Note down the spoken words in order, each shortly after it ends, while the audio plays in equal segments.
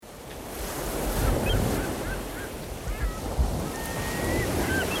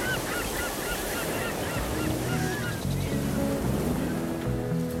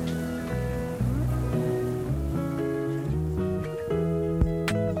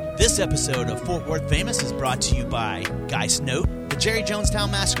This episode of Fort Worth Famous is brought to you by Geist Note, the Jerry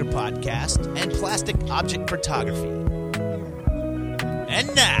Jonestown Massacre Podcast, and Plastic Object Photography.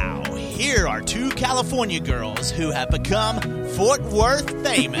 And now, here are two California girls who have become Fort Worth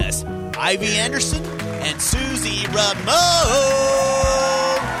famous, Ivy Anderson and Susie Ramone.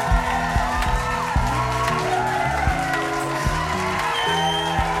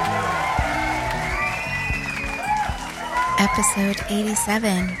 Episode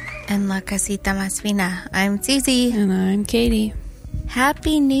 87 in La Casita Más Fina. I'm Susie. And I'm Katie.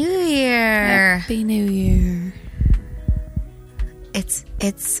 Happy New Year. Happy New Year.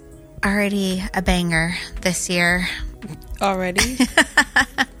 It's already a banger this year. Already?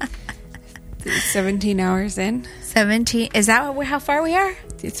 17 hours in. 17. Is that how far we are?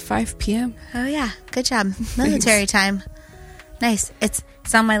 It's 5 p.m. Oh, yeah. Good job. Military time. Nice. It's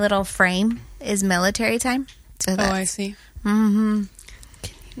on my little frame is military time. So Oh, I see. Mm-hmm.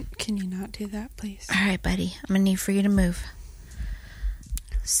 Can you not do that, please? All right, buddy. I'm going to need for you to move.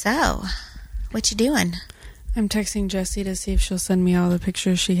 So, what you doing? I'm texting Jessie to see if she'll send me all the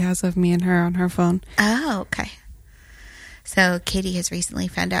pictures she has of me and her on her phone. Oh, okay. So, Katie has recently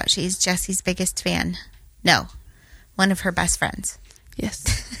found out she's Jessie's biggest fan. No, one of her best friends. Yes.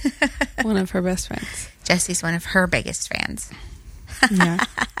 One of her best friends. Jessie's one of her biggest fans. Yeah.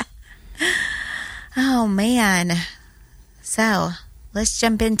 Oh, man. So, let's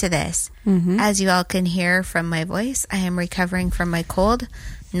jump into this. Mm-hmm. As you all can hear from my voice, I am recovering from my cold,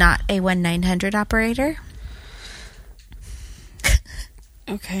 not a 1-900 operator.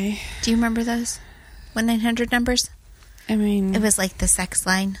 Okay. Do you remember those 1-900 numbers? I mean, It was like the sex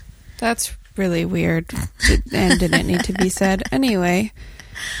line. that's really weird and didn't need to be said. Anyway,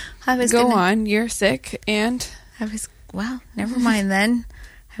 go on. You're sick and... Well, never mind then.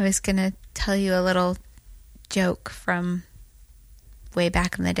 I was going to tell you a little joke from way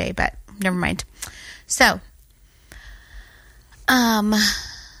back in the day, but never mind. So,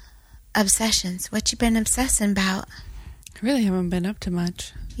 obsessions. What you been obsessing about? I really haven't been up to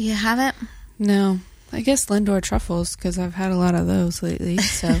much. You haven't? No. I guess Lindor truffles, because I've had a lot of those lately,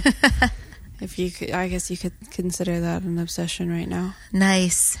 so... If you could, I guess you could consider that an obsession right now.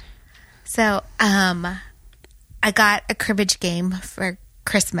 Nice. So, I got a cribbage game for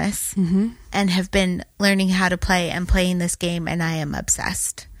Christmas and have been learning how to play and playing this game, and I am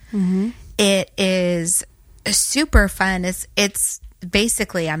obsessed. Mm-hmm. It is super fun. It's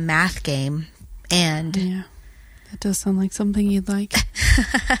basically a math game, and Yeah, that does sound like something you'd like.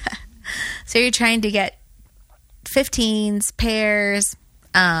 so you're trying to get 15s, pairs,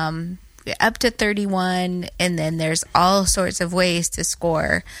 up to 31, and then there's all sorts of ways to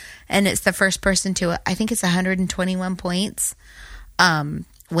score, and it's the first person to, I think it's 121 points,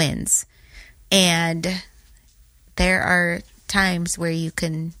 wins. And there are times where you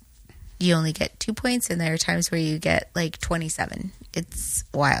only get 2 points, and there are times where you get like 27. It's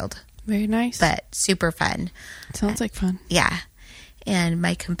wild. Very nice. But super fun. Sounds like fun. Yeah. And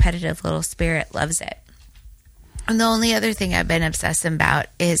my competitive little spirit loves it. And the only other thing I've been obsessing about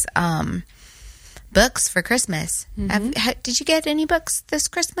is books for Christmas. Mm-hmm. Did you get any books this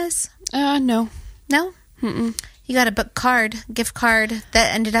Christmas? No. No? Mm-mm. You got a gift card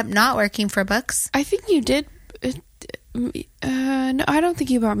that ended up not working for books. I think you did. No, I don't think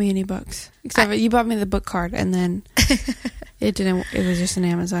you bought me any books. Except you bought me the book card, and then it didn't. It was just an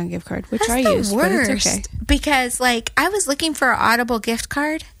Amazon gift card, which I used, but it's okay. Because, like, I was looking for an Audible gift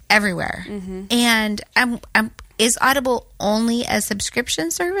card everywhere, and is Audible only a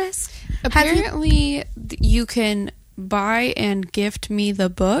subscription service? Apparently, you can buy and gift me the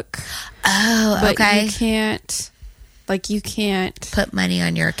book. Oh, but okay. You can't Put money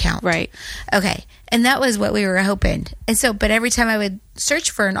on your account. Right. Okay. And that was what we were hoping. And so, but every time I would search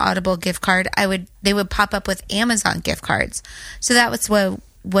for an Audible gift card, they would pop up with Amazon gift cards. So that was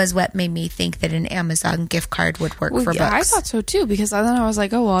what made me think that an Amazon gift card would work for books. I thought so too, because then I was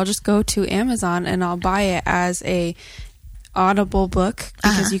like, oh, well, I'll just go to Amazon and I'll buy it as a Audible book,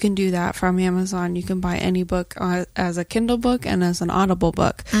 because you can do that from Amazon. You can buy any book as a Kindle book and as an Audible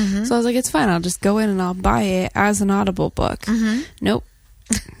book. Mm-hmm. So I was like, it's fine. I'll just go in and I'll buy it as an Audible book. Mm-hmm. Nope.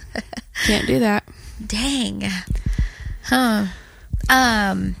 Can't do that. Dang. Huh.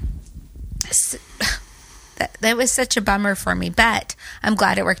 That was such a bummer for me, but I'm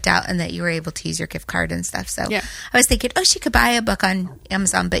glad it worked out and that you were able to use your gift card and stuff. So yeah. I was thinking, she could buy a book on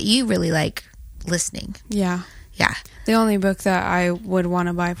Amazon, but you really like listening. Yeah. Yeah. The only book that I would want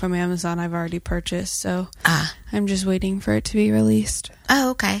to buy from Amazon I've already purchased, so I'm just waiting for it to be released.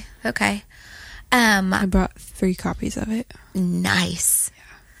 Oh, okay. Okay. I brought 3 copies of it. Nice.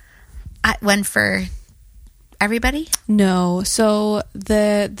 Yeah. One for everybody? No. So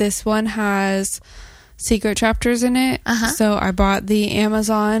this one has secret chapters in it. So I bought the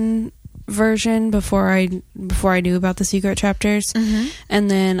Amazon version before I knew about the secret chapters,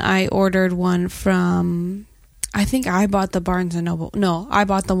 and then I ordered one from, I think I bought the Barnes and Noble. No, I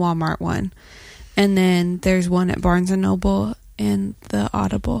bought the Walmart one, and then there's one at Barnes and Noble and the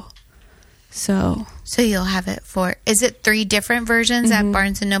Audible. So you'll have it for, is it 3 different versions at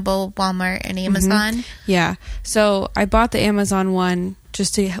Barnes & Noble, Walmart, and Amazon? Yeah. So I bought the Amazon one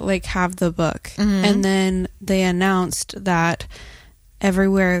just to like have the book. And then they announced that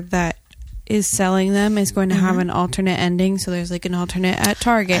everywhere that is selling them is going to have an alternate ending. So there's like an alternate at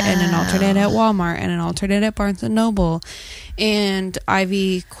Target and an alternate at Walmart and an alternate at Barnes & Noble. And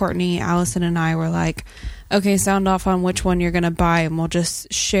Ivy, Courtney, Allison, and I were like, okay, sound off on which one you're going to buy, and we'll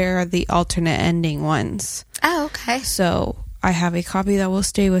just share the alternate ending ones. Oh, okay. So I have a copy that will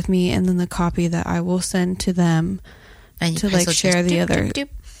stay with me, and then the copy that I will send to them to like share the other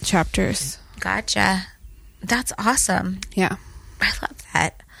chapters. Gotcha. That's awesome. Yeah. I love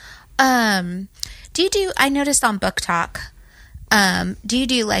that. I noticed on Book Talk, do you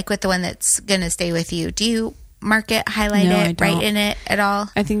do like with the one that's going to stay with you? Do you mark it, highlight it, write in it at all?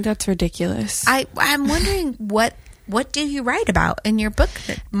 I think that's ridiculous. I'm wondering what do you write about in your book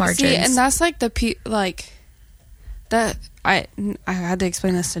margins? See, and that's like that. I had to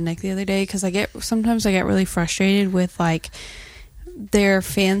explain this to Nick the other day because sometimes I get really frustrated with like their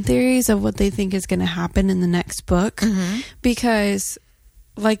fan theories of what they think is going to happen in the next book, because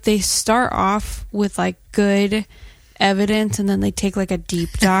like they start off with like good evidence and then they take like a deep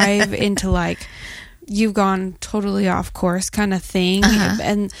dive into like, you've gone totally off course kind of thing.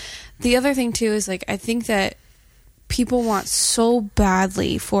 And the other thing too is like, I think that people want so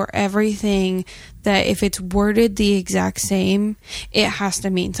badly for everything that if it's worded the exact same, it has to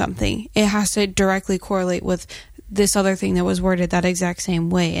mean something. It has to directly correlate with this other thing that was worded that exact same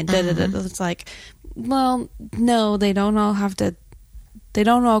way. And it's like, well, no, they don't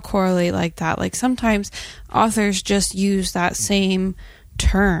all correlate like that. Like sometimes authors just use that same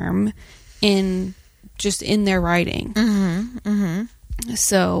term in their writing.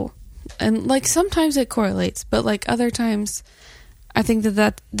 So, and like sometimes it correlates, but like other times I think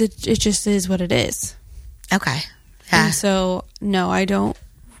that it just is what it is. Okay. Yeah. And so no, I don't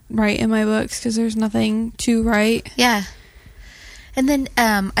write in my books because there's nothing to write. Yeah. And then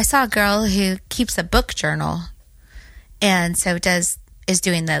I saw a girl who keeps a book journal, and so is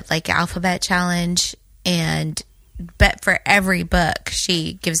doing the like alphabet challenge, but for every book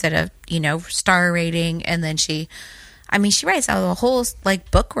she gives it a star rating, and then she writes out a whole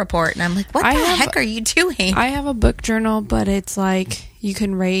like book report, and I'm like, what the heck are you doing? I have a book journal, but it's like you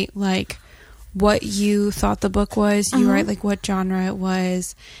can rate like what you thought the book was. You write like what genre it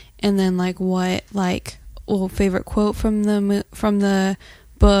was, and then like what favorite quote from the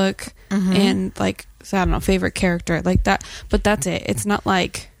book, and like, so I don't know, favorite character like that. But that's it. It's not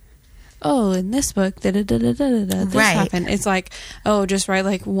like, oh, in this book, this happened. It's like, oh, just write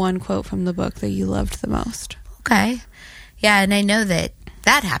like one quote from the book that you loved the most. Okay. Yeah, and I know that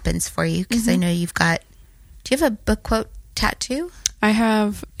happens for you because I know do you have a book quote tattoo? I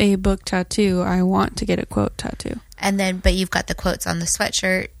have a book tattoo. I want to get a quote tattoo. And then, but you've got the quotes on the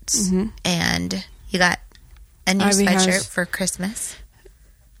sweatshirts, and you got a new sweatshirt for Christmas.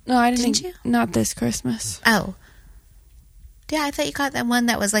 No, I didn't. Didn't you? Not this Christmas. Oh. Yeah, I thought you got that one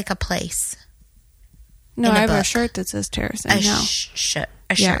that was like a place. No, I have a shirt that says Terracin now.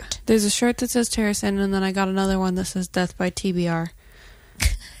 A shirt. There's a shirt that says Terracin, and then I got another one that says Death by TBR.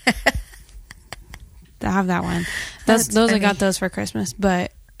 I have that one. Those funny. I got those for Christmas.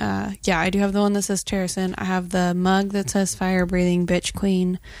 But yeah, I do have the one that says Terracin. I have the mug that says Fire Breathing Bitch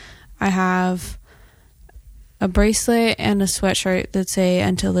Queen. I have a bracelet and a sweatshirt that say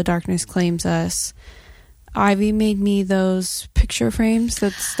Until the Darkness Claims Us. Ivy made me those picture frames.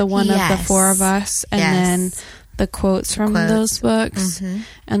 That's the one of the 4 of us. And then the quotes from those books.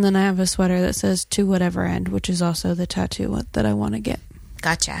 And then I have a sweater that says To Whatever End, which is also the tattoo that I want to get.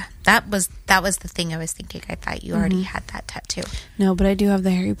 Gotcha. That was the thing I was thinking. I thought you already had that tattoo. No, but I do have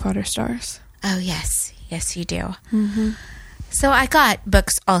the Harry Potter stars. Oh, yes. Yes, you do. So I got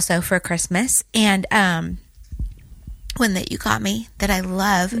books also for Christmas. And one that you got me that I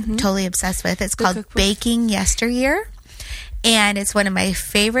love, totally obsessed with. It's called Baking Yesteryear. And it's one of my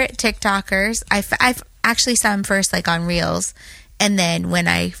favorite TikTokers. I've actually saw him first like on Reels. And then when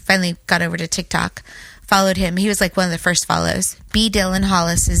I finally got over to TikTok, followed him. He was like one of the first follows. B. Dylan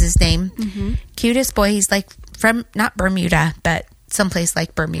Hollis is his name. Cutest boy. He's like from not Bermuda, but someplace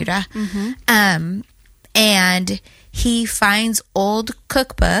like Bermuda. And he finds old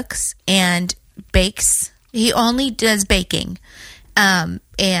cookbooks and bakes He only does baking.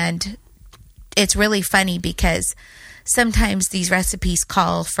 And it's really funny because sometimes these recipes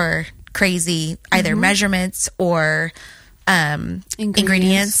call for crazy either measurements or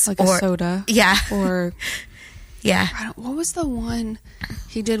ingredients like or a soda. Yeah. Or yeah. what was the one?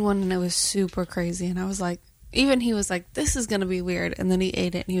 He did one and it was super crazy. And I was like, even he was like, this is going to be weird. And then he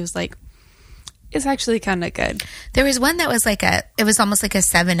ate it and he was like, it's actually kind of good. There was one that was it was almost like a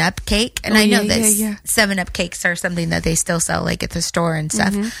 7-Up cake. And I know that 7-Up cakes are something that they still sell like at the store and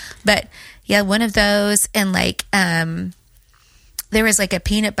stuff. But yeah, one of those. And like, there was like a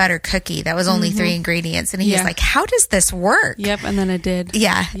peanut butter cookie that was only 3 ingredients. And he was like, how does this work? Yep. And then it did.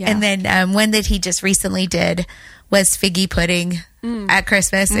 Yeah. And then one that he just recently did was figgy pudding at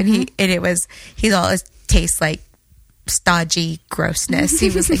Christmas. And he always tastes like stodgy grossness. He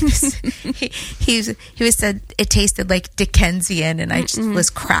was like this, he was said it tasted like Dickensian, and I just was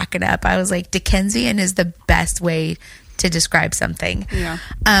cracking up. I was like, Dickensian is the best way to describe something. Yeah.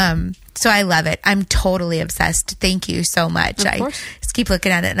 So I love it. I'm totally obsessed. Thank you so much. Of course. I just keep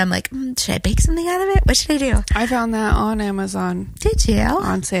looking at it and I'm like, should I bake something out of it? What should I do? I found that on Amazon. Did you?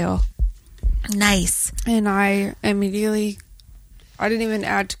 On sale. Nice. And I immediately, I didn't even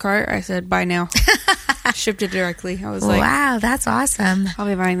add to cart. I said, buy now. Shipped it directly. I was like, wow, that's awesome. I'll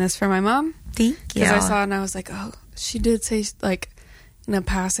be buying this for my mom. Thank you. Because I saw it and I was like, oh, she did say like in a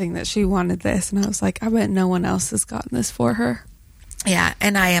passing that she wanted this. And I was like, I bet no one else has gotten this for her. Yeah,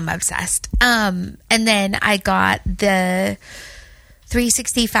 and I am obsessed. And then I got the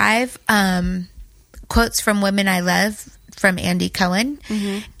 365 quotes from Women I Love from Andy Cohen.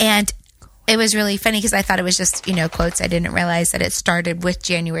 And it was really funny because I thought it was just, quotes. I didn't realize that it started with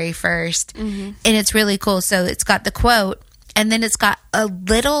January 1st. And it's really cool. So it's got the quote, and then it's got a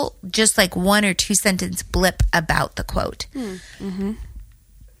little, just like 1 or 2 sentence blip about the quote.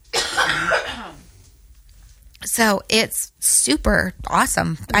 So it's super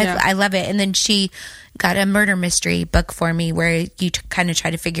awesome. Yeah. I love it. And then she got a murder mystery book for me where you kind of try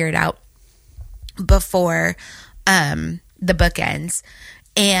to figure it out before the book ends.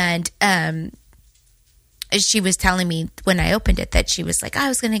 And she was telling me when I opened it that she was like, I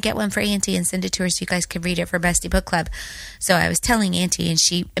was going to get one for Auntie and send it to her so you guys could read it for Bestie Book Club. So I was telling Auntie, and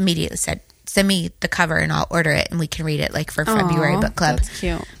she immediately said, send me the cover and I'll order it and we can read it like for February Book Club. That's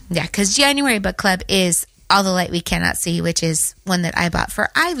cute. Yeah, because January Book Club is All the Light We Cannot See, which is one that I bought for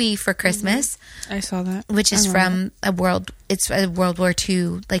Ivy for Christmas. I saw that. Which is from it's a World War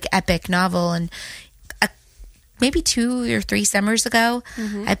II like epic novel. And maybe 2 or 3 summers ago,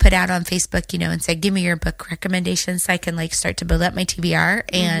 I put out on Facebook, and said, give me your book recommendations so I can like start to build up my TBR.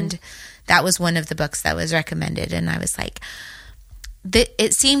 And that was one of the books that was recommended. And I was like,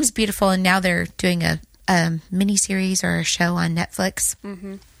 it seems beautiful. And now they're doing a mini series or a show on Netflix.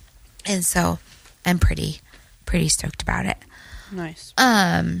 And so I'm pretty stoked about it. Nice.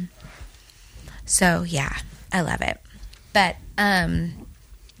 So yeah, I love it. But,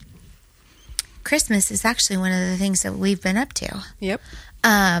 Christmas is actually one of the things that we've been up to. Yep.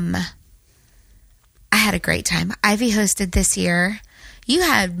 I had a great time. Ivy hosted this year. You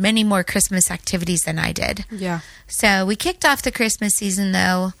had many more Christmas activities than I did. Yeah. So we kicked off the Christmas season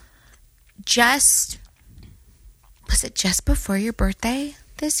though. Was it just before your birthday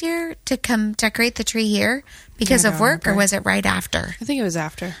this year to come decorate the tree here because of work, or was it right after? I think it was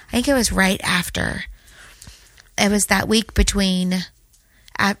after. I think it was right after. It was that week between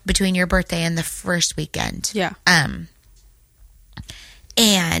your birthday and the first weekend. Yeah.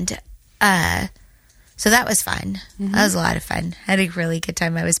 So that was fun. That was a lot of fun. I had a really good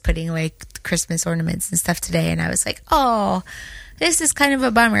time. I was putting away Christmas ornaments and stuff today, and I was like, oh, this is kind of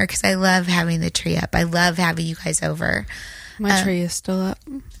a bummer because I love having the tree up. I love having you guys over. My tree is still up.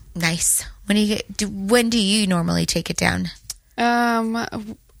 Nice. When do you normally take it down? There's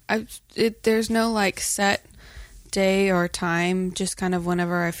no like set day or time, just kind of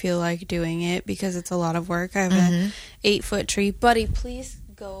whenever I feel like doing it because it's a lot of work. I have an 8-foot tree. Buddy, please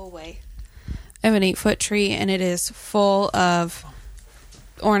go away. I have an 8-foot tree and it is full of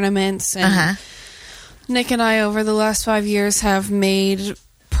ornaments, and Nick and I over the last 5 years have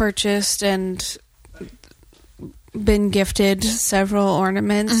purchased and been gifted several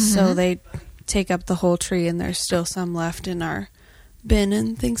ornaments, so they take up the whole tree, and there's still some left in our bin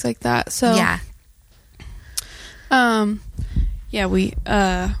and things like that. So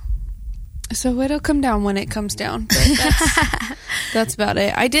so it'll come down when it comes down. But that's about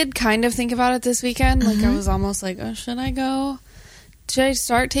it. I did kind of think about it this weekend. Like I was almost like, oh, should I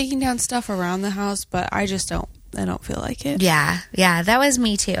start taking down stuff around the house? But I don't feel like it. Yeah, that was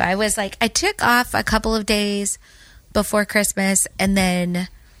me too. I was like, I took off a couple of days before Christmas, and then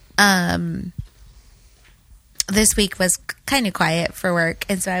this week was kind of quiet for work.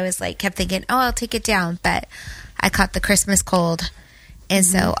 And so I was like, kept thinking, oh, I'll take it down. But I caught the Christmas cold. And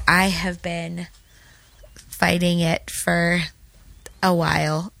so I have been fighting it for a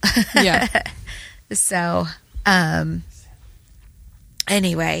while. Yeah. So,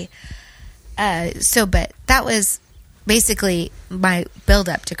 anyway, but that was basically my build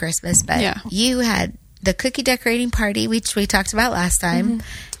up to Christmas. But you had the cookie decorating party, which we talked about last time.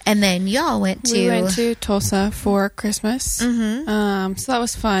 And then y'all went to Tulsa for Christmas. So that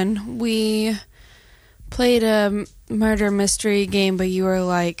was fun. We played a murder mystery game, but you were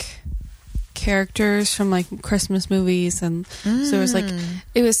like characters from like Christmas movies, and so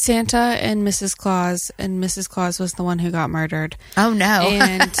it was Santa and Mrs. Claus, and Mrs. Claus was the one who got murdered. Oh no.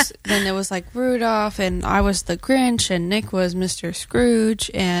 And then it was like Rudolph, and I was the Grinch, and Nick was Mr. Scrooge,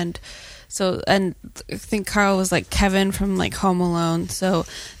 and I think Carl was like Kevin from like Home Alone. So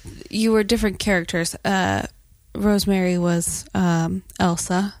you were different characters. Rosemary was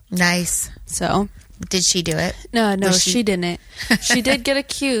Elsa. Nice. So did she do it? No, she didn't. She did get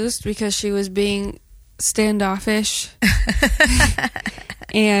accused because she was being standoffish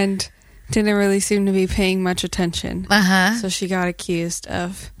and didn't really seem to be paying much attention. So she got accused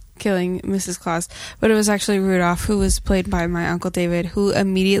of killing Mrs. Claus. But it was actually Rudolph, who was played by my Uncle David, who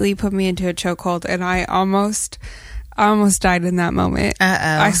immediately put me into a chokehold, and I almost died in that moment.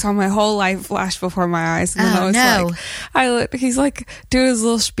 I saw my whole life flash before my eyes, and then I was he's like doing his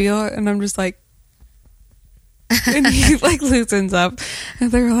little spiel, and I'm just like, and he like loosens up,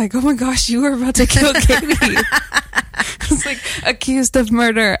 and they were like, "Oh my gosh, you were about to kill Katie." It's like accused of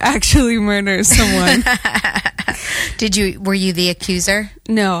murder, actually murders someone. Were you the accuser?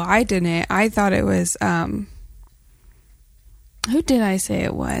 No, I didn't. I thought it was who did I say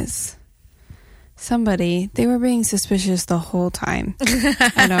it was? Somebody. They were being suspicious the whole time.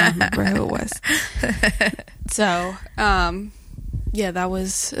 I don't remember who it was. So, yeah, that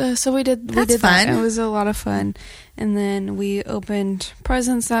was so we did fun. That. It was a lot of fun. And then we opened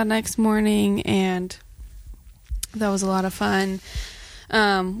presents that next morning, and that was a lot of fun.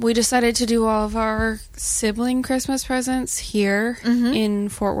 We decided to do all of our sibling Christmas presents here in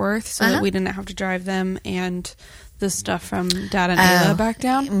Fort Worth, so that we didn't have to drive them and the stuff from Dad and Ayla back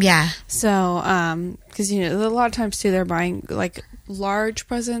down. Yeah. So, because a lot of times too, they're buying like large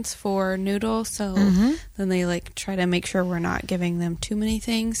presents for Noodle, so then they like try to make sure we're not giving them too many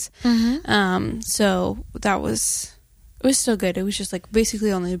things. So that was. It was still good. It was just like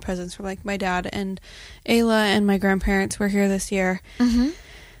basically only the presents for like my dad and Ayla, and my grandparents were here this year.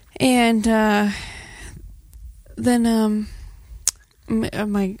 And then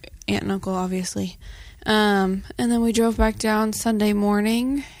my aunt and uncle, obviously. And then we drove back down Sunday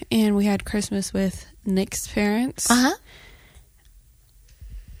morning, and we had Christmas with Nick's parents.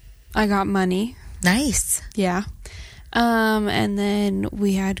 I got money. Nice. Yeah. And then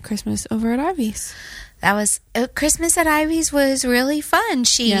we had Christmas over at Ivy's. That was Christmas at Ivy's was really fun.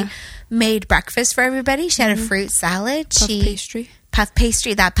 She made breakfast for everybody. She had a fruit salad. Puff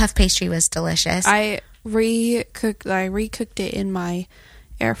pastry. That puff pastry was delicious. I recooked it in my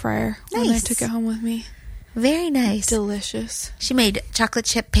air fryer when I took it home with me. Very nice. Delicious. She made chocolate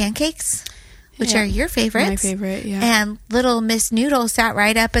chip pancakes, which are your favorites. My favorite, yeah. And little Miss Noodle sat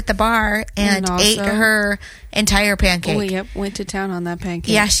right up at the bar and ate her entire pancake. Oh, yep. Went to town on that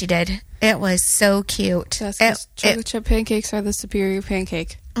pancake. Yeah, she did. It was so cute. That's 'cause chocolate chip pancakes are the superior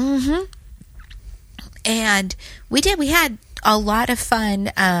pancake. And we had a lot of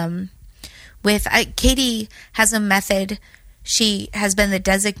fun with Katie has a method. She has been the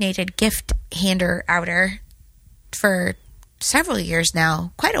designated gift hander outer for several years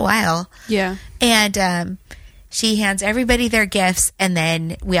now, quite a while. Yeah. And she hands everybody their gifts, and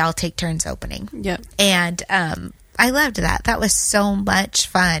then we all take turns opening. Yep. And I loved that. That was so much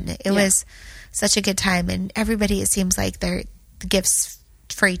fun. It was such a good time, and everybody, it seems like their gifts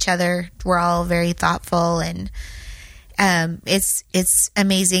for each other were all very thoughtful, and it's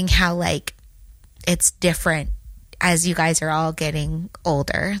amazing how like it's different as you guys are all getting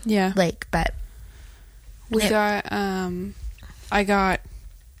older. Yeah. But I got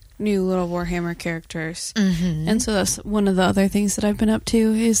new little Warhammer characters. And so that's one of the other things that I've been up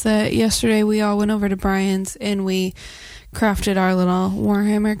to, is that yesterday we all went over to Brian's and we crafted our little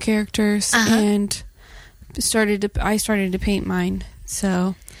Warhammer characters and I started to paint mine.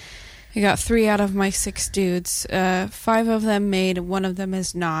 So I got 3 out of my 6 dudes. 5 of them made, 1 of them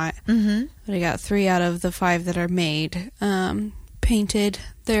is not. But I got 3 out of the 5 that are made painted.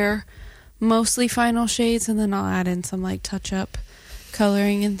 They're mostly final shades, and then I'll add in some like touch-up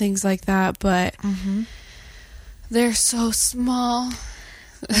coloring and things like that, but they're so small.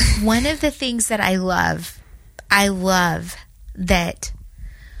 One of the things that I love I love that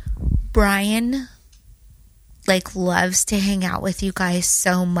Brian loves to hang out with you guys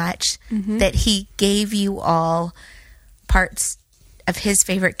so much that he gave you all parts of his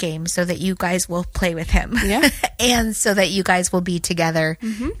favorite game so that you guys will play with him. Yeah. And so that you guys will be together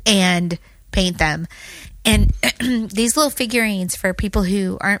and paint them. And these little figurines, for people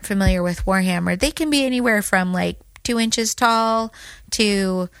who aren't familiar with Warhammer, they can be anywhere from 2 inches tall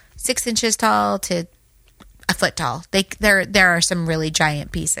to 6 inches tall to a foot tall. There are some really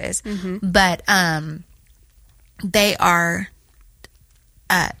giant pieces, but they are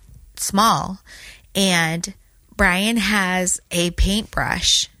small. And Brian has a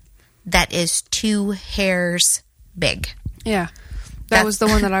paintbrush that is 2 hairs big. Yeah. That was the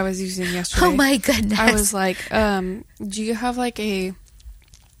one that I was using yesterday. Oh my goodness. I was like, do you have a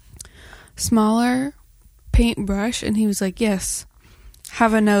smaller paintbrush? And he was like, yes,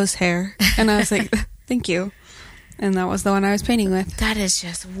 have a nose hair. And I was like, thank you. And that was the one I was painting with. That is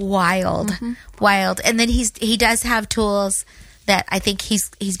just wild. Wild. And then he does have tools that I think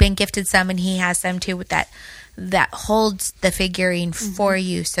he's been gifted some, and he has some too, with that holds the figurine for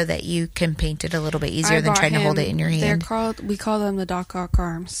you so that you can paint it a little bit easier than trying to hold it in your hand. We call them the Doc Ock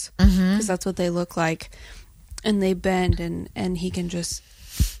arms, because that's what they look like, and they bend, and he can just,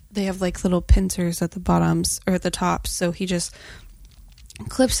 they have little pincers at the bottoms or at the tops, so he just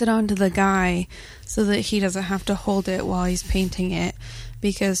clips it onto the guy so that he doesn't have to hold it while he's painting it,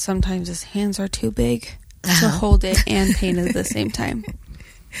 because sometimes his hands are too big to hold it and paint at the same time.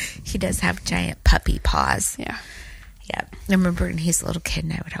 He does have giant puppy paws. Yeah. Yeah. I remember when he was a little kid,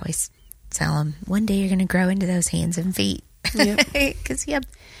 and I would always tell him, one day you're going to grow into those hands and feet. Because he had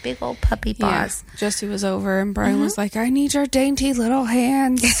big old puppy paws. Yeah. Jesse was over, and Brian was like, I need your dainty little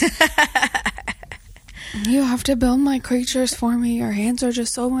hands. You have to build my creatures for me. Your hands are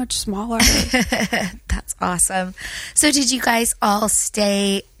just so much smaller. That's awesome. So did you guys all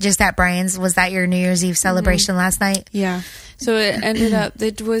stay just at Brian's? Was that your New Year's Eve celebration last night? Yeah. So it ended up,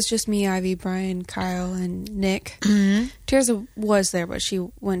 it was just me, Ivy, Brian, Kyle, and Nick. Tirza was there, but she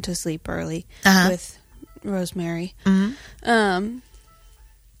went to sleep early with Rosemary. Is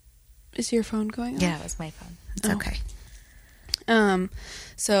your phone going off? Yeah, it was my phone. It's okay.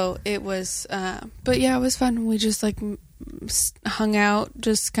 So it was, but yeah, it was fun. We just hung out,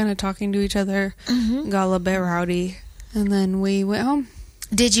 just kind of talking to each other, got a little bit rowdy, and then we went home.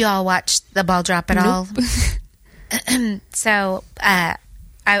 Did you all watch the ball drop at all? So, I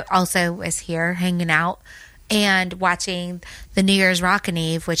also was here hanging out and watching the New Year's Rockin'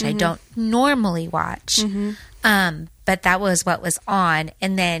 Eve, which I don't normally watch. But that was what was on,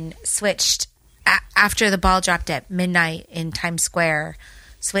 and then switched after the ball dropped at midnight in Times Square,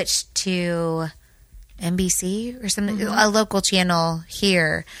 switched to NBC or something, a local channel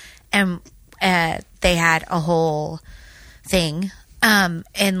here, and they had a whole thing, and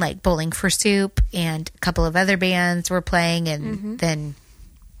Bowling for Soup and a couple of other bands were playing, and then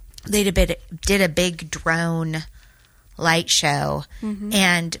they did a big drone light show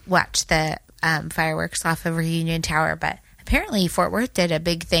and watched the fireworks off of Reunion Tower. But apparently Fort Worth did a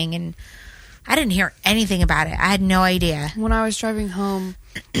big thing, and I didn't hear anything about it. I had no idea. When I was driving home,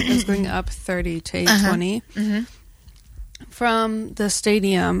 I was going up 30 to 820 from the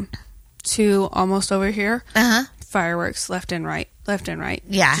stadium to almost over here. Fireworks left and right.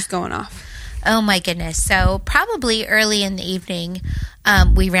 Yeah, just going off. Oh my goodness. So probably early in the evening,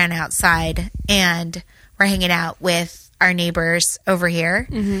 we ran outside and we're hanging out with our neighbors over here.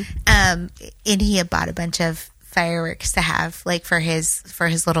 And he had bought a bunch of fireworks to have for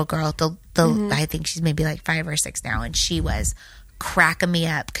his little girl. I think she's maybe 5 or 6 now, and she was cracking me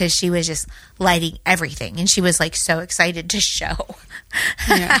up because she was just lighting everything, and she was so excited to show.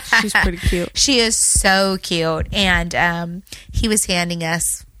 Yeah, she's pretty cute. She is so cute. And he was handing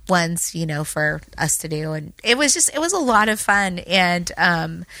us ones, for us to do, and it was a lot of fun. And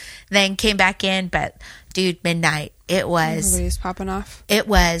then came back in, but dude, midnight, everybody's popping off. It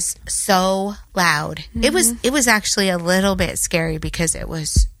was so loud. It was actually a little bit scary because it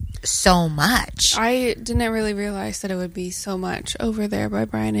was so much. I didn't really realize that it would be so much over there by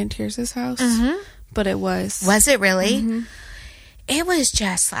Brian and Tirza's house, but it was. Was it really? It was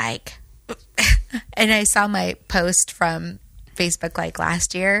just and I saw my post from Facebook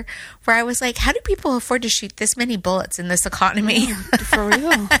last year where I was like, how do people afford to shoot this many bullets in this economy? Yeah, for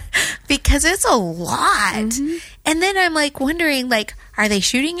real. Because it's a lot. And then I'm wondering, are they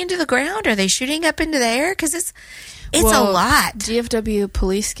shooting into the ground? Are they shooting up into the air? Because it's a lot. DFW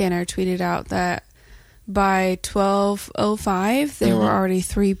police scanner tweeted out that by 12:05 there were already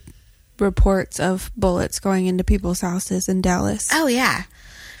 3 reports of bullets going into people's houses in Dallas. Oh yeah.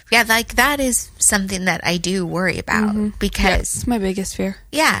 Yeah, like that is something that I do worry about because it's my biggest fear.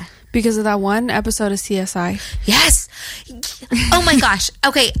 Yeah. Because of that one episode of CSI. Yes. Oh my gosh.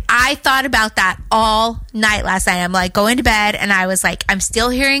 Okay. I thought about that all night last night. I'm like going to bed and I was like, I'm still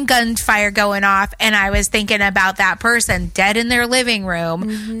hearing gunfire going off. And I was thinking about that person dead in their living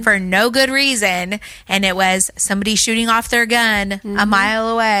room for no good reason. And it was somebody shooting off their gun a mile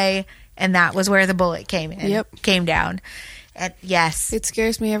away. And that was where the bullet came in. Came down. And yes. It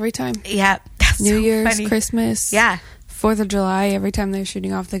scares me every time. Yeah. That's New so Year's, funny. Christmas. Yeah. 4th of July, every time they're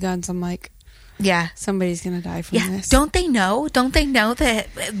shooting off the guns, I'm like, yeah, somebody's going to die from this. Don't they know? Don't they know that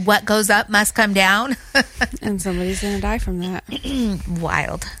what goes up must come down? And somebody's going to die from that.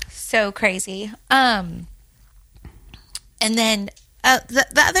 Wild. So crazy. And then the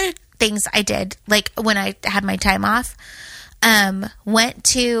other things I did, like when I had my time off, went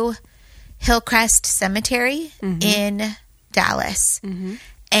to Hillcrest Cemetery in Dallas.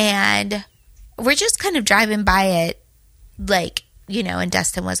 And we're just kind of driving by it, like, you know, and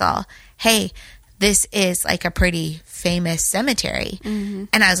Dustin was all, hey, this is like a pretty famous cemetery. And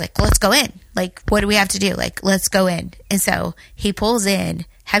I was like, let's go in. Like, what do we have to do? Like, let's go in. And so he pulls in.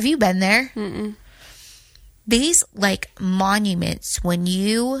 Have you been there? These, like, monuments, when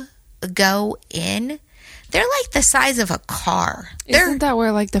you go in, they're like the size of a car. Isn't that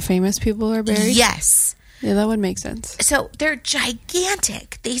where, like, the famous people are buried? Yes. Yeah, that would make sense. So they're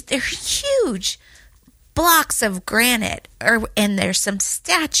gigantic. They're huge blocks of granite, and there's some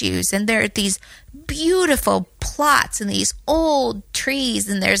statues, and there are these beautiful plots and these old trees,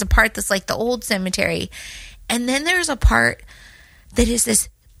 and there's a part that's like the old cemetery, and then there's a part that is this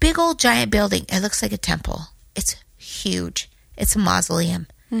big old giant building. It looks like a temple. It's huge. It's a mausoleum.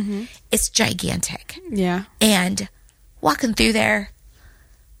 It's gigantic. Yeah. And walking through there,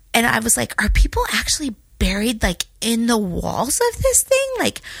 and I was like, are people actually buried like in the walls of this thing?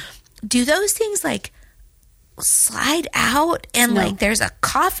 Like, do those things like slide out and like there's a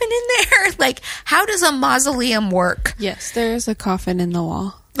coffin in there? Like, how does a mausoleum work? Yes, there is a coffin in the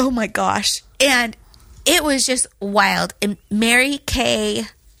wall. Oh my gosh. And it was just wild. And Mary Kay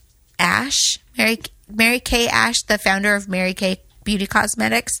Ash, the founder of Mary Kay Beauty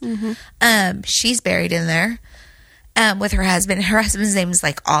Cosmetics, she's buried in there with her husband. Her husband's name is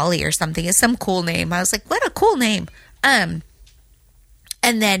like Ollie or something. It's some cool name. I was like, what a cool name. And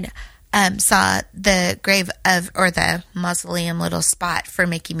then saw the grave of, or the mausoleum little spot for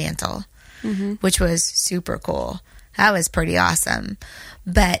Mickey Mantle, which was super cool. That was pretty awesome.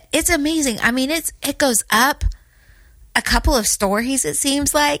 But it's amazing. I mean, it goes up a couple of stories, it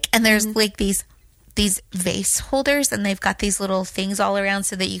seems like, and there's like these vase holders, and they've got these little things all around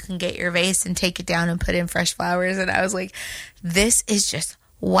so that you can get your vase and take it down and put in fresh flowers. And I was like, this is just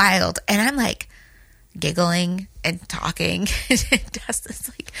wild. And I'm like giggling and talking. And Dustin's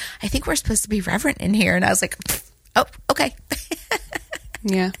like, I think we're supposed to be reverent in here. And I was like, oh, okay.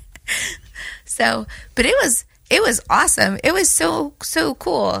 Yeah. So, but it was awesome. It was so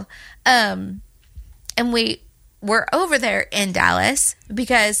cool. And we were over there in Dallas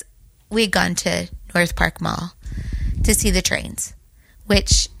because we'd gone to North Park Mall to see the trains,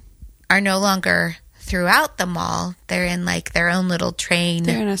 which are no longer throughout the mall. They're in like their own little train.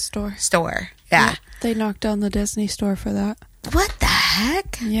 They're in a store. Yeah. They knocked down the Disney store for that. What the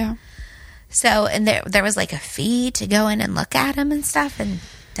heck? Yeah. So, and there was like a fee to go in and look at them and stuff. And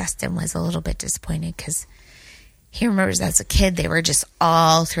Dustin was a little bit disappointed because he remembers as a kid, they were just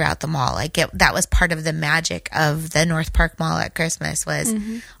all throughout the mall. Like that was part of the magic of the North Park Mall at Christmas was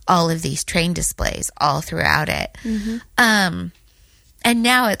all of these train displays all throughout it. And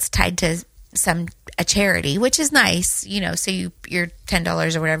now it's tied to a charity, which is nice, you know, so your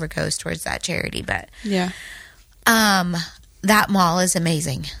 $10 or whatever goes towards that charity. But yeah, that mall is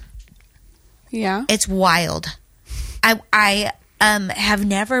amazing. Yeah. It's wild. I have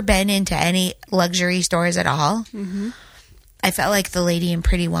never been into any luxury stores at all. I felt like the lady in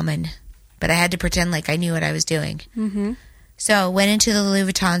Pretty Woman, but I had to pretend like I knew what I was doing. So went into the Louis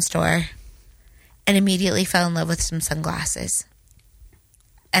Vuitton store and immediately fell in love with some sunglasses.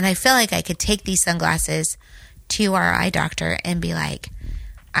 And I feel like I could take these sunglasses to our eye doctor and be like,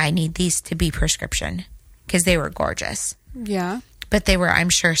 I need these to be prescription, because they were gorgeous. Yeah. But they were, I'm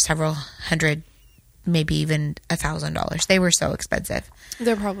sure, several hundred, maybe even $1,000. They were so expensive.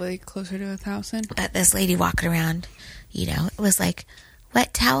 They're probably closer to 1,000. But this lady walking around, you know, it was like,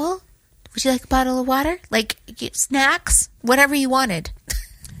 wet towel? Would you like a bottle of water? Like, snacks? Whatever you wanted.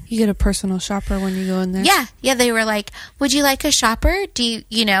 You get a personal shopper when you go in there. Yeah. They were like, would you like a shopper? Do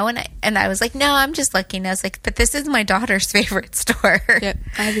you know? And I was like, no, I'm just looking. I was like, but this is my daughter's favorite store. Yep.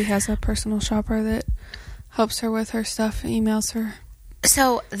 Ivy has a personal shopper that helps her with her stuff, emails her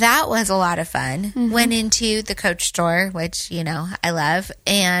So that was a lot of fun. Went into the Coach store, which, you know, I love,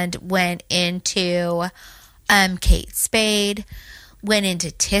 and went into Kate Spade, went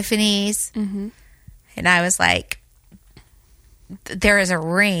into Tiffany's, and I was like, there is a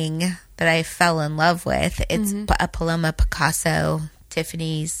ring that I fell in love with. It's a Paloma Picasso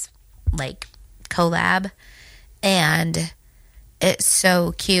Tiffany's like collab, and it's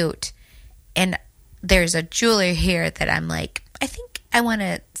so cute. And there's a jeweler here that I'm like, I think I want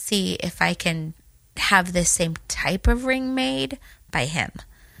to see if I can have this same type of ring made by him.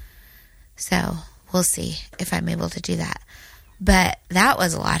 So we'll see if I'm able to do that. But that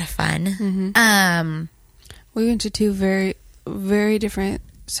was a lot of fun. We went to two very, very different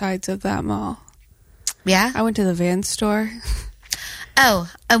sides of that mall. Yeah? I went to the Vans store.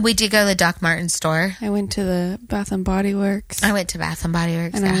 Oh, we did go to the Doc Martin store. I went to the Bath and Body Works. I went to Bath and Body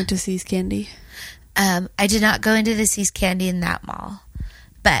Works. And I went to See's Candy. I did not go into the See's Candy in that mall.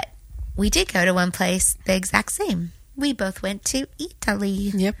 But we did go to one place the exact same. We both went to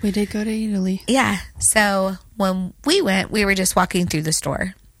Italy. Yep, we did go to Italy. Yeah. So when we went, we were just walking through the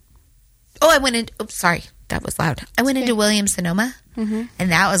store. Oh, I went in. Oops, sorry. That was loud. I went into Williams-Sonoma, and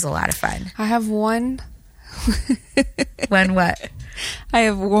that was a lot of fun. I have one. One what? I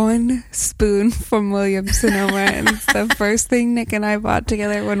have one spoon from Williams-Sonoma, and it's the first thing Nick and I bought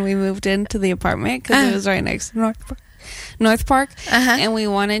together when we moved into the apartment, because it was right next to North Park, and we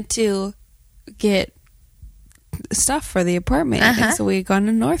wanted to get stuff for the apartment, and so we had gone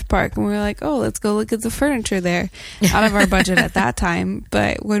to North Park, and we were like, oh, let's go look at the furniture there, out of our budget at that time.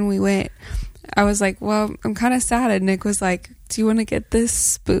 But when we went, I was like, well, I'm kind of sad, and Nick was like, do you want to get this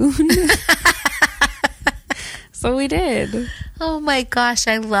spoon? So we did. Oh my gosh,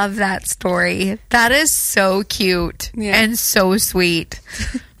 I love that story. That is so cute and so sweet.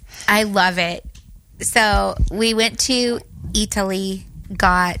 I love it. So we went to Italy,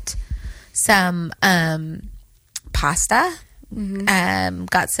 got some pasta,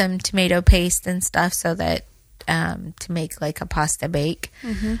 got some tomato paste and stuff so that to make like a pasta bake.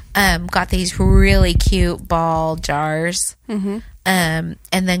 Got these really cute ball jars, and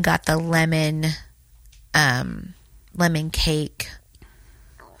then got the lemon cake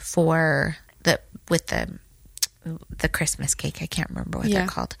for the Christmas cake. I can't remember what they're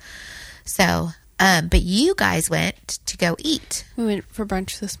called. So, but you guys went to go eat. We went for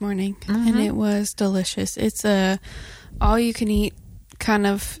brunch this morning, and it was delicious. It's a all-you-can-eat kind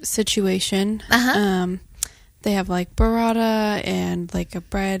of situation. They have like burrata and like a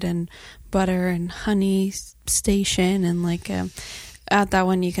bread and butter and honey station, and like at that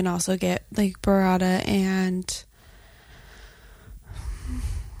one you can also get like burrata and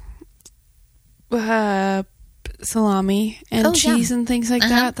salami and cheese and things like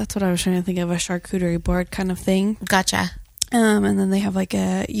that. That's what I was trying to think of, a charcuterie board kind of thing. Gotcha. And then they have like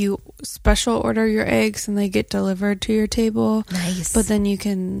you special order your eggs and they get delivered to your table. Nice. But then you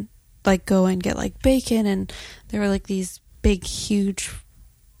can like go and get like bacon, and there were like these big, huge,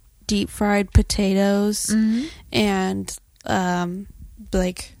 deep fried potatoes and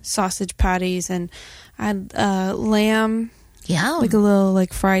like sausage patties, and I had lamb. Yeah. Like a little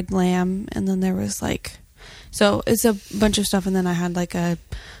like fried lamb, and then there was like, so it's a bunch of stuff, and then I had like a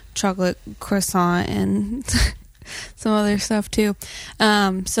chocolate croissant and some other stuff too.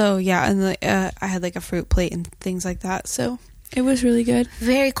 So yeah, and I had like a fruit plate and things like that. So it was really good.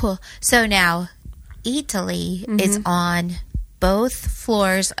 Very cool. So now Italy is on both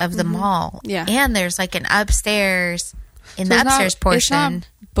floors of the mall. Yeah. And there's like an upstairs in the upstairs portion. It's not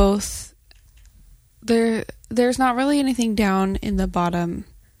both. There's not really anything down in the bottom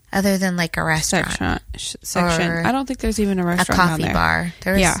other than like a restaurant section. I don't think there's even a restaurant a coffee down there.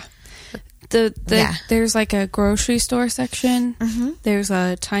 bar. There's like a grocery store section. There's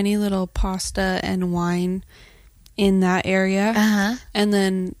a tiny little pasta and wine in that area, and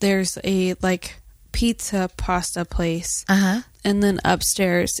then there's a like pizza pasta place, and then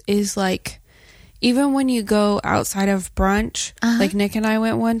upstairs is like, even when you go outside of brunch, like Nick and I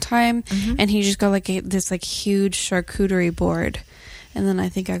went one time, and he just got like this like huge charcuterie board, and then I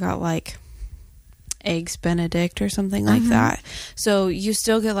think I got like eggs Benedict or something like that. So you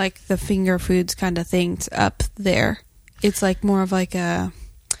still get like the finger foods kind of things up there. It's like more of like a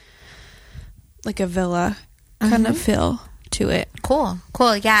villa kind of feel to it. Cool.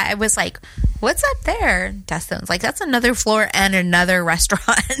 Yeah, I was like, what's up there? Dustin's like, that's another floor and another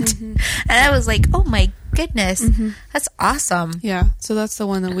restaurant. And I was like, oh my goodness, that's awesome. Yeah, so that's the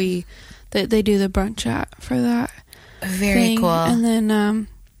one that they do the brunch at for that. Very thing. cool. And then and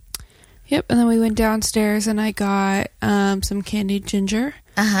then we went downstairs and I got some candied ginger.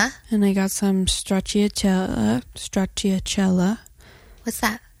 And I got some stracciatella. What's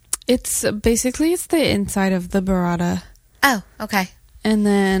that? It's basically it's the inside of the burrata. Oh, okay. And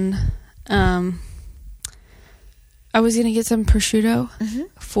then I was going to get some prosciutto,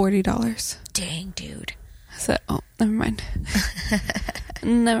 $40. Dang, dude. So, never mind.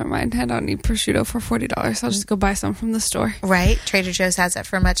 Never mind. I don't need prosciutto for $40. I'll just go buy some from the store. Right? Trader Joe's has it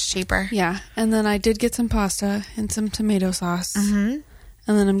for much cheaper. Yeah. And then I did get some pasta and some tomato sauce. Mm-hmm.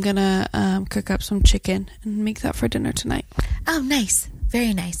 And then I'm going to cook up some chicken and make that for dinner tonight. Oh, nice.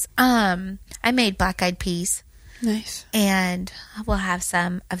 Very nice. I made black-eyed peas. Nice. And we'll have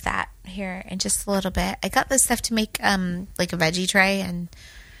some of that here in just a little bit. I got this stuff to make like a veggie tray, and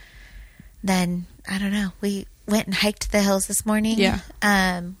then I don't know. We went and hiked the hills this morning. Yeah.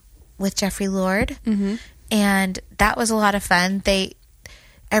 With Jeffrey Lord, and that was a lot of fun.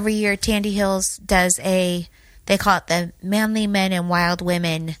 Every year Tandy Hills does they call it the Manly Men and Wild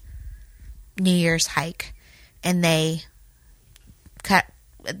Women New Year's hike, and they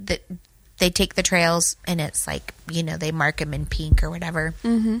take the trails, and it's like, they mark them in pink or whatever.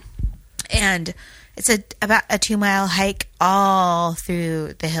 Mm-hmm. And it's about a 2-mile hike all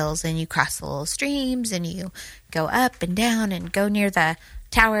through the hills, and you cross the little streams, and you go up and down and go near the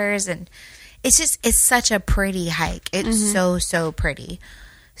towers, and it's such a pretty hike. It's so pretty.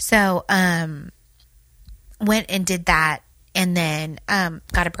 So, went and did that, and then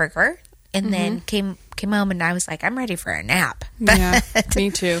got a burger, and then came home, and I was like, I'm ready for a nap. Yeah, me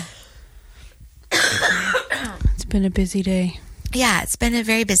too. It's been a busy day. Yeah, it's been a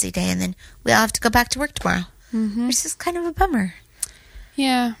very busy day, and then we all have to go back to work tomorrow, which is kind of a bummer.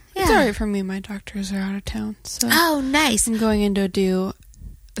 Yeah, it's all right for me. My doctors are out of town, so nice. I'm going in to do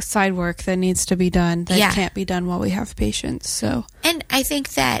side work that needs to be done that can't be done while we have patients. So, and I think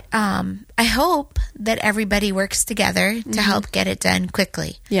that I hope that everybody works together to help get it done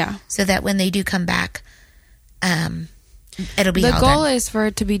quickly. Yeah, so that when they do come back, it'll be the all goal done. is for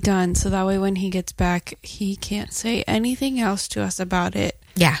it to be done, so that way when he gets back, he can't say anything else to us about it.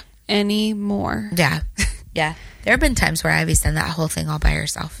 Yeah, anymore. Yeah, yeah. There have been times where Ivy's done that whole thing all by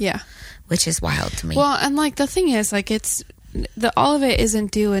herself. Yeah, which is wild to me. Well, and like the thing is, like all of it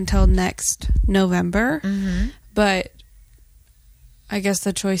isn't due until next November, but I guess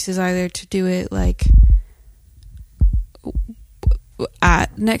the choice is either to do it like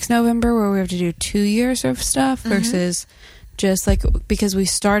at next November, where we have to do 2 years of stuff, versus just like, because we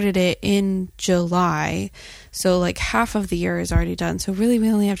started it in July, so like half of the year is already done, so really we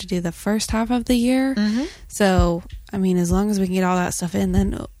only have to do the first half of the year. So I mean, as long as we can get all that stuff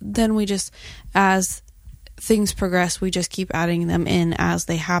in, then we just, as things progress, we just keep adding them in as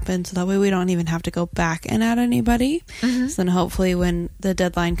they happen, so that way we don't even have to go back and add anybody. So then hopefully when the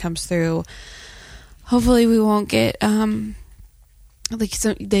deadline comes through, hopefully we won't get like,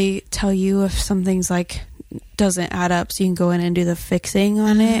 so they tell you if something's like doesn't add up, so you can go in and do the fixing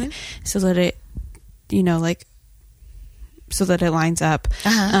on it, so that it, like, so that it lines up.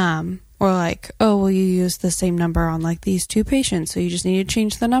 Or like, oh, well, you use the same number on like these 2 patients, so you just need to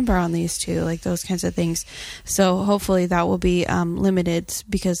change the number on these 2, like those kinds of things. So hopefully that will be limited,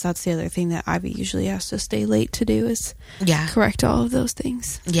 because that's the other thing that Ivy usually has to stay late to do, is correct all of those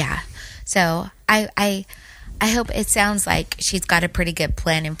things. Yeah. So I hope, it sounds like she's got a pretty good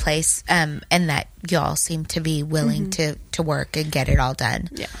plan in place, and that y'all seem to be willing to work and get it all done.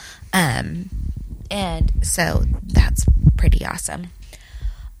 Yeah. And so that's pretty awesome.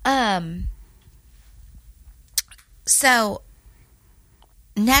 So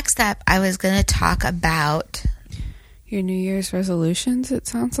next up, I was going to talk about your New Year's resolutions, it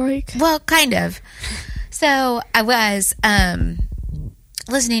sounds like. Well, kind of. So I was,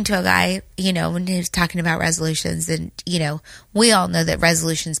 listening to a guy, when he was talking about resolutions, and, we all know that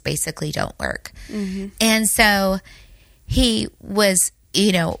resolutions basically don't work. And so he was,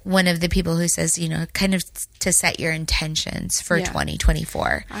 one of the people who says, kind of to set your intentions for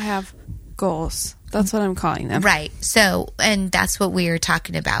 2024. I have goals. That's what I'm calling them. Right. So, and that's what we are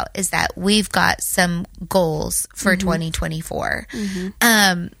talking about, is that we've got some goals for 2024.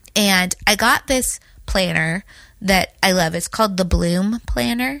 And I got this planner that I love. It's called the Bloom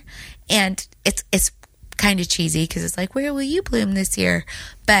Planner, and it's kind of cheesy, because it's like, where will you bloom this year?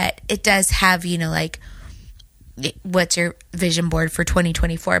 But it does have, like, what's your vision board for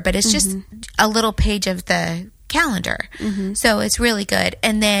 2024, but it's just a little page of the calendar. So it's really good.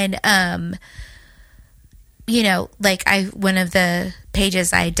 And then, like one of the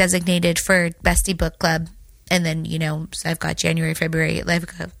pages I designated for Bestie Book Club, and then, so I've got January, February,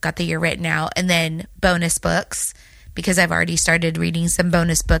 I've got the year written out, and then bonus books, because I've already started reading some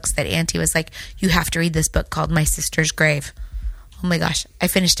bonus books that Auntie was like, you have to read this book called My Sister's Grave. Oh my gosh, I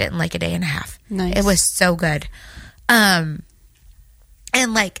finished it in like a day and a half. Nice. It was so good.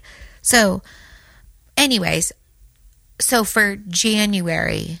 And like, so anyways, so for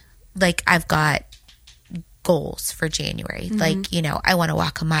January, like I've got goals for January. Like, you know, I want to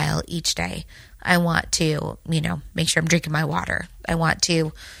walk a mile each day. I want to, you know, make sure I'm drinking my water. I want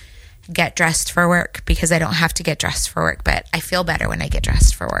to get dressed for work because I don't have to get dressed for work, but I feel better when I get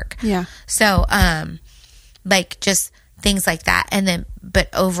dressed for work. Yeah. So, like just things like that. And then, but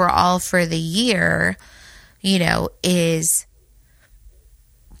overall for the year, you know, is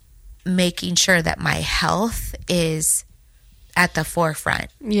making sure that my health is at the forefront.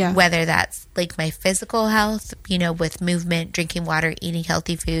 Yeah. Whether that's like my physical health, you know, with movement, drinking water, eating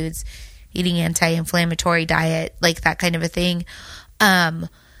healthy foods, eating anti-inflammatory diet, like that kind of a thing.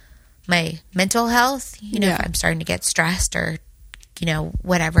 My mental health, you know, if I'm starting to get stressed or, you know,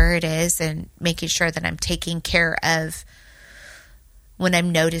 whatever it is, and making sure that I'm taking care of when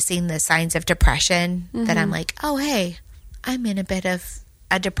I'm noticing the signs of depression, that I'm like, oh, hey, I'm in a bit of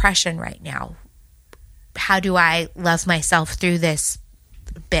a depression right now. How do I love myself through this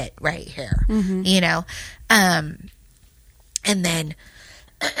bit right here? You know? And then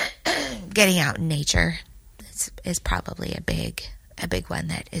getting out in nature is probably a big one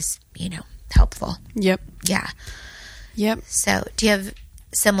that is, you know, helpful. Yep. Yeah. Yep. So do you have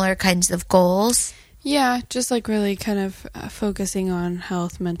similar kinds of goals? Yeah, just like really kind of focusing on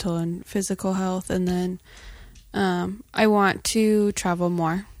health, mental and physical health. And then I want to travel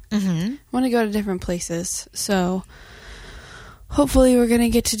more. I want to go to different places. So hopefully we're going to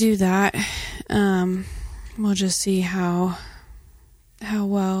get to do that. We'll just see how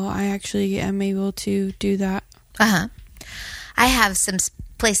well I actually am able to do that. I have some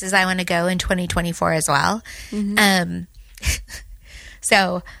places I want to go in 2024 as well.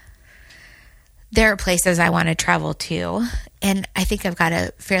 So there are places I want to travel to, and I think I've got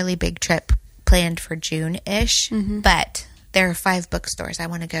a fairly big trip planned for June-ish, but there are 5 bookstores I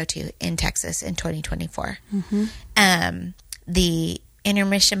want to go to in Texas in 2024. The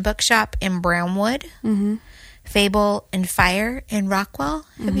Intermission Bookshop in Brownwood, Fable and Fire in Rockwell.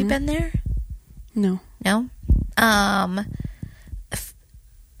 Have you been there? No. No?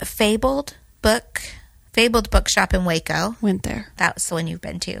 Fabled Bookshop in Waco. Went there. That's the one you've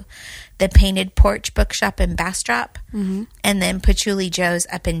been to. The Painted Porch Bookshop in Bastrop. And then Patchouli Joe's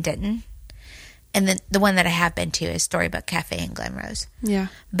up in Denton. And then the one that I have been to is Storybook Cafe in Glen Rose. Yeah.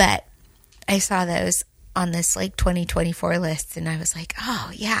 But I saw those on this like 2024 list, and I was like,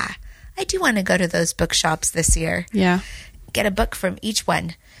 oh yeah, I do want to go to those bookshops this year. Yeah. Get a book from each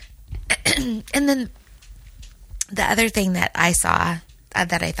one. And then the other thing that I saw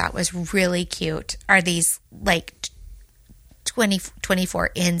that I thought was really cute are these like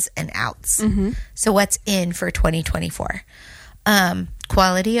 24 ins and outs. So what's in for 2024?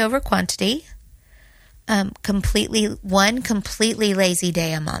 Quality over quantity. Completely lazy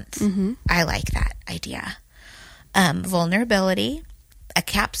day a month. I like that idea. Vulnerability, a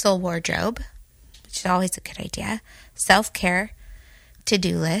capsule wardrobe, which is always a good idea. Self-care,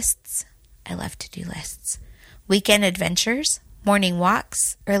 to-do lists. I love to-do lists. Weekend adventures, morning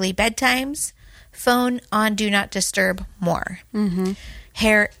walks, early bedtimes, phone on do not disturb more.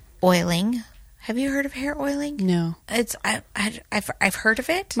 Hair oiling. Have you heard of hair oiling? No. It's I've heard of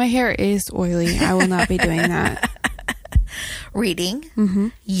it. My hair is oily. I will not be doing that.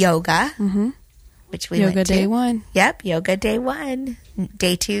 Reading, yoga, which we Yoga went to. day 1. Yep, yoga day 1.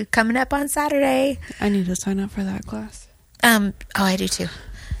 Day 2 coming up on Saturday. I need to sign up for that class. Oh, I do too.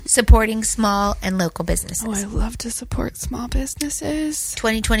 Supporting small and local businesses. Oh, I love to support small businesses.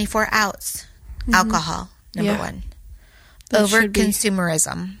 2024 outs. Alcohol, number 1. Over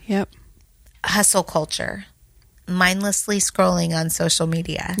consumerism. Yep. Hustle culture. Mindlessly scrolling on social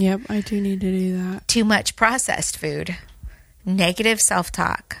media. Yep, I do need to do that. Too much processed food. Negative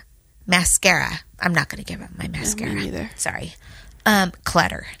self-talk. Mascara. I'm not going to give up my mascara. me neither. Sorry.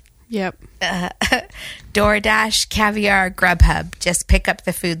 Clutter. Yep. DoorDash, Caviar, Grubhub. Just pick up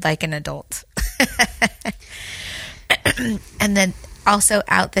the food like an adult. And then also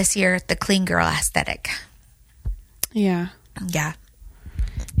out this year, the clean girl aesthetic. Yeah. Yeah.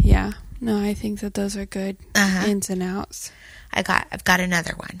 Yeah. No, I think that those are good ins and outs. I've got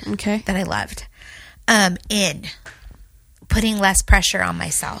another one. Okay. That I loved. In putting less pressure on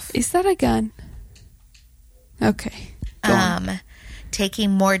myself. Is that a gun? Okay.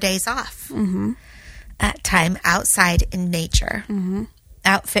 Taking more days off. Time outside in nature.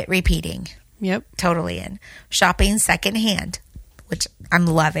 Outfit repeating. Yep. Totally in. Shopping secondhand, which I'm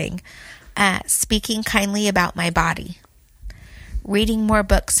loving. Speaking kindly about my body. Reading more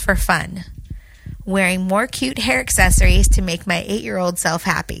books for fun. wearing more cute hair accessories to make my 8-year-old self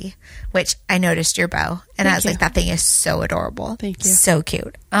happy, which I noticed your bow. And I was like, that thing is so adorable. Thank you. So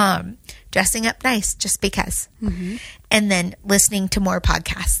cute. Dressing up nice just because. And then listening to more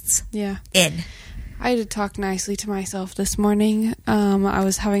podcasts. Yeah. I had to talk nicely to myself this morning. I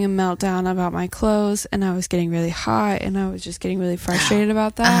was having a meltdown about my clothes, and I was getting really hot, and I was just getting really frustrated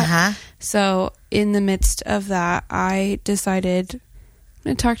about that. So in the midst of that, I decided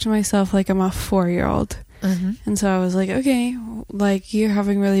to talk to myself like I'm a 4-year-old. And so I was like, okay, like, you're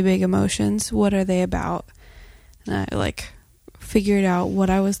having really big emotions. What are they about? And I, like, figured out what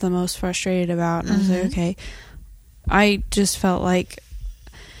I was the most frustrated about. And I was like, okay. I just felt like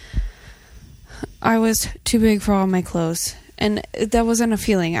I was too big for all my clothes. And that wasn't a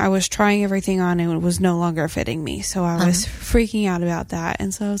feeling. I was trying everything on and it was no longer fitting me. So I was freaking out about that.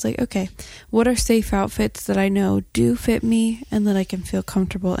 And so I was like, okay, what are safe outfits that I know do fit me and that I can feel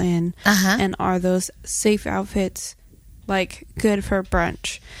comfortable in? And are those safe outfits like good for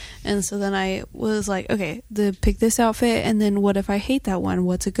brunch? And so then I was like, okay, pick this outfit, and then what if I hate that one?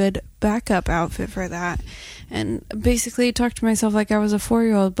 What's a good backup outfit for that? And basically talked to myself like I was a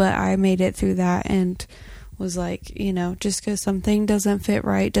 4-year-old, but I made it through that and was like, you know, just because something doesn't fit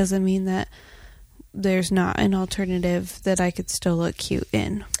right doesn't mean that there's not an alternative that I could still look cute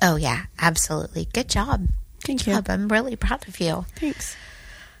in. Oh yeah, absolutely. Good job. Thank you. I'm really proud of you. Thanks.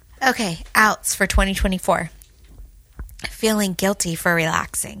 Okay, outs for 2024. Feeling guilty for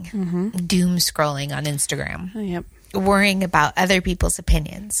relaxing. Doom scrolling on Instagram. Yep. Worrying about other people's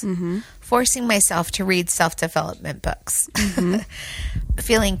opinions. Forcing myself to read self-development books.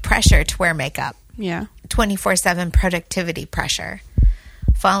 Feeling pressure to wear makeup. Yeah. 24/7 productivity pressure.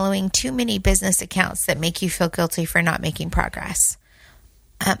 Following too many business accounts that make you feel guilty for not making progress.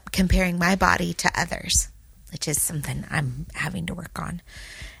 Comparing my body to others, which is something I'm having to work on.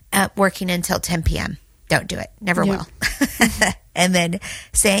 Working until 10 p.m. Don't do it. Never will. And then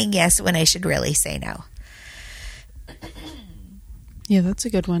saying yes when I should really say no. Yeah, that's a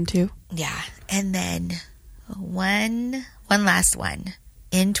good one too. Yeah. And then one last one.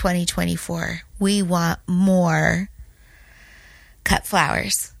 In 2024, we want more cut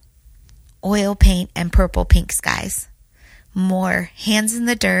flowers, oil paint, and purple pink skies. More hands in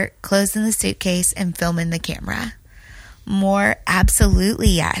the dirt, clothes in the suitcase, and film in the camera. More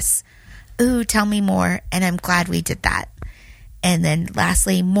absolutely yes. Ooh, tell me more, and I'm glad we did that. And then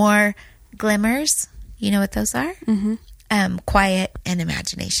lastly, more glimmers. You know what those are? Quiet and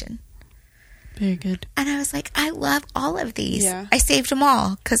imagination. Very good. And I was like, I love all of these. Yeah. I saved them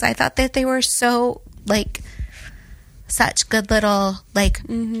all because I thought that they were so, like, such good little, like,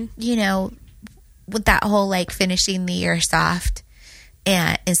 you know, with that whole, like, finishing the year soft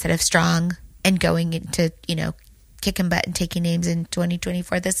and instead of strong and going into, you know, kicking butt and taking names in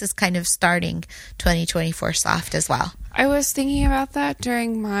 2024. This is kind of starting 2024 soft as well. I was thinking about that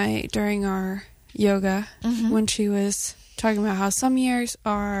during our yoga when she was talking about how some years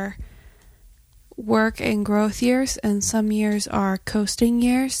are work and growth years and some years are coasting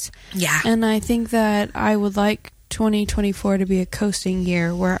years. Yeah. And I think that I would like 2024 to be a coasting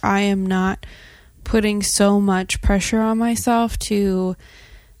year where I am not putting so much pressure on myself to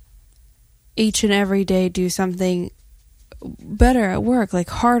each and every day do something better at work, like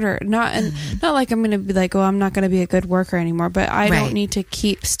harder, not like I'm going to be like, oh, I'm not going to be a good worker anymore, but I don't need to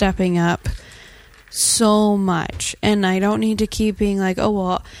keep stepping up so much, and I don't need to keep being like, oh,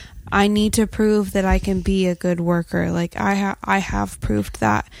 well, I need to prove that I can be a good worker. Like I have proved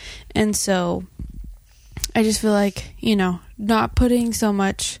that. And so I just feel like, you know, not putting so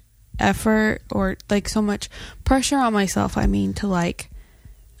much effort or like so much pressure on myself, I mean, to like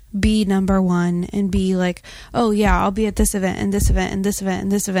be number one and be like, oh yeah, I'll be at this event and this event and this event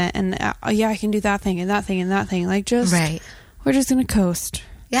and this event, and yeah, I can do that thing and that thing and that thing. Like just we're just gonna coast.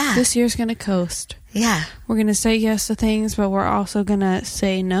 Yeah, this year's gonna coast. Yeah, we're gonna say yes to things, but we're also gonna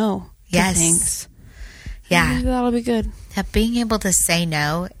say no to things. Yeah, and that'll be good. Yeah, being able to say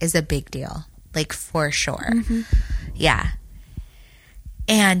no is a big deal, like for sure. Yeah,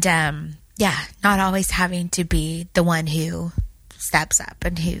 and yeah, not always having to be the one who steps up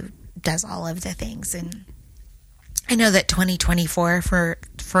and who does all of the things. And I know that 2024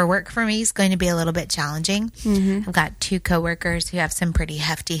 for work for me is going to be a little bit challenging. I've got 2 coworkers who have some pretty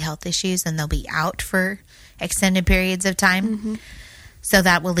hefty health issues, and they'll be out for extended periods of time. So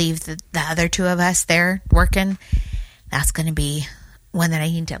that will leave the other 2 of us there working. That's going to be one that I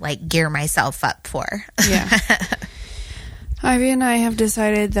need to like gear myself up for. Yeah. Ivy and I have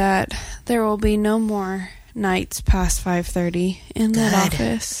decided that there will be no more nights past 5:30 in that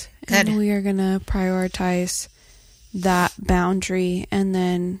office. And we are going to prioritize that boundary and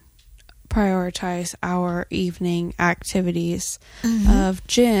then prioritize our evening activities of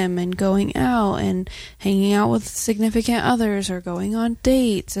gym and going out and hanging out with significant others or going on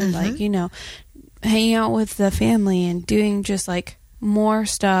dates and like, you know, hanging out with the family and doing just like more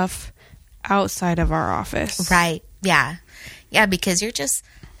stuff outside of our office. Right. Yeah. Yeah, because you're just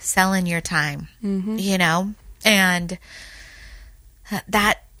selling your time, you know, and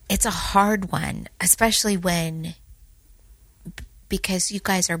that it's a hard one, especially because you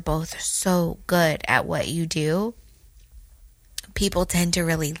guys are both so good at what you do. People tend to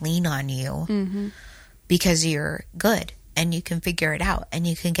really lean on you because you're good and you can figure it out and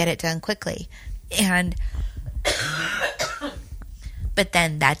you can get it done quickly. And, but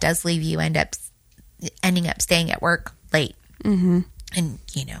then that does leave you ending up staying at work late. And,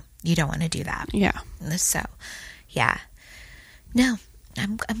 you know, you don't want to do that. Yeah. So, yeah. No,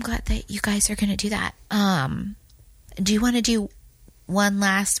 I'm glad that you guys are going to do that. Do you want to do one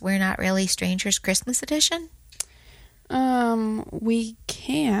last We're Not Really Strangers Christmas edition? We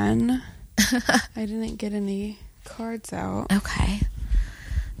can. I didn't get any cards out. Okay.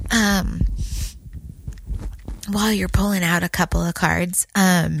 While you're pulling out a couple of cards,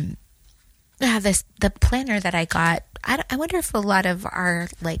 the planner that I got, I wonder if a lot of our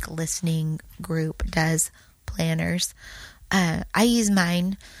like listening group does planners. I use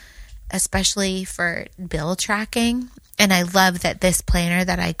mine especially for bill tracking. And I love that this planner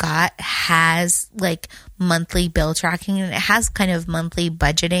that I got has like monthly bill tracking and it has kind of monthly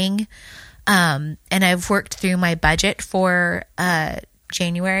budgeting. And I've worked through my budget for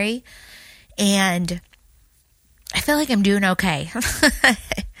January and I feel like I'm doing okay,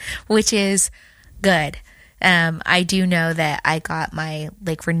 which is good. I do know that I got my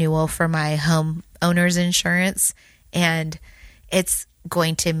like renewal for my home owner's insurance and it's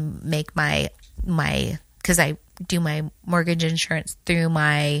going to make my because I do my mortgage insurance through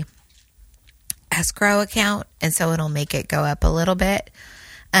my escrow account. And so it'll make it go up a little bit.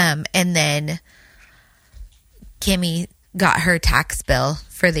 And then Kimmy got her tax bill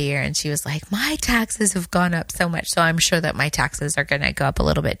for the year and she was like, my taxes have gone up so much. So I'm sure that my taxes are going to go up a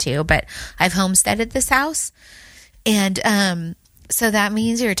little bit too, but I've homesteaded this house. And, so that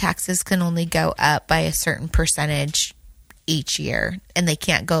means your taxes can only go up by a certain percentage each year and they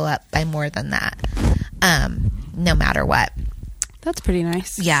can't go up by more than that. No matter what. That's pretty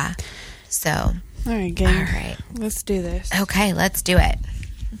nice. Yeah. So. All right, gang. All right. Let's do this. Okay, let's do it.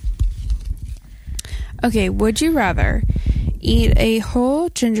 Okay, would you rather eat a whole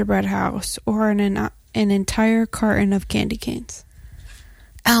gingerbread house or an entire carton of candy canes?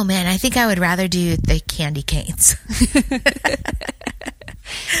 Oh, man, I think I would rather do the candy canes.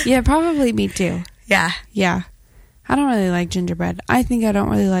 Yeah, probably me too. Yeah. Yeah. I don't really like gingerbread. I think I don't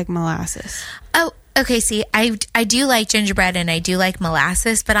really like molasses. Oh, okay. See, I do like gingerbread and I do like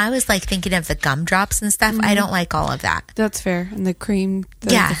molasses, but I was like thinking of the gumdrops and stuff. I don't like all of that. That's fair. And the cream,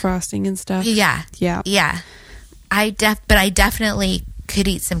 the frosting and stuff. Yeah. Yeah. Yeah. But I definitely could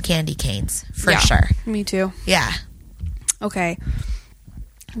eat some candy canes for sure. Me too. Yeah. Okay.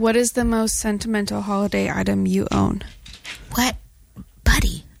 What is the most sentimental holiday item you own? What?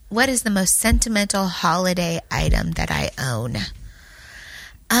 Buddy, what is the most sentimental holiday item that I own?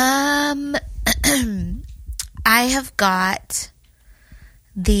 I have got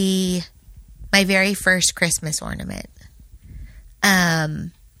my very first Christmas ornament.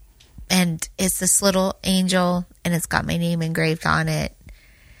 And it's this little angel and it's got my name engraved on it.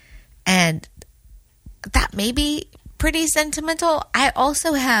 And that may be pretty sentimental. I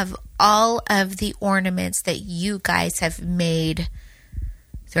also have all of the ornaments that you guys have made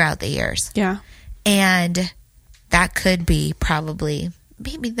throughout the years. Yeah. And that could be probably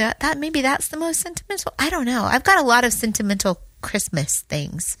maybe that's the most sentimental. I don't know. I've got a lot of sentimental Christmas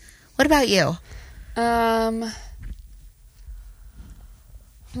things. What about you?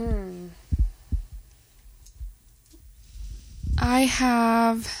 I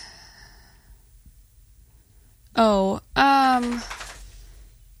have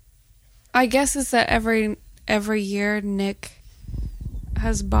I guess it's that every year Nick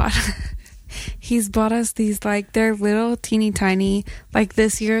has bought he's bought us these, like, they're little teeny tiny, like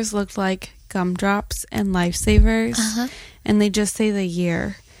this year's looked like gumdrops and lifesavers, and they just say the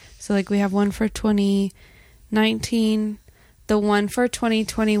year. So like we have one for 2019, the one for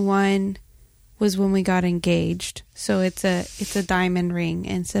 2021 was when we got engaged, so it's a diamond ring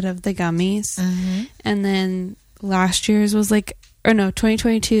instead of the gummies. And then last year's was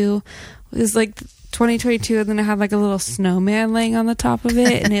 2022 was like 2022, and then it had like a little snowman laying on the top of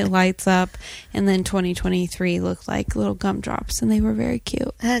it and it lights up. And then 2023 looked like little gumdrops and they were very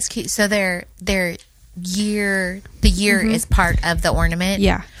cute. That's cute. So the year is part of the ornament.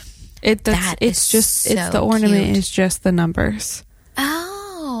 Yeah. The ornament cute. is just the numbers.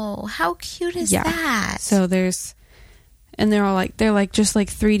 Oh, how cute is that? So and they're just like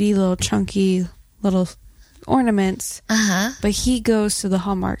 3D little chunky little ornaments. But he goes to the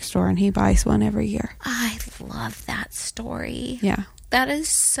Hallmark store and he buys one every year. I love that story. Yeah. That is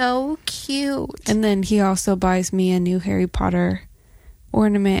so cute. And then he also buys me a new Harry Potter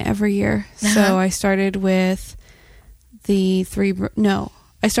ornament every year. So I started with I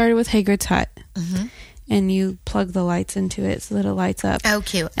started with Hagrid's hut. And you plug the lights into it so that it lights up. Oh,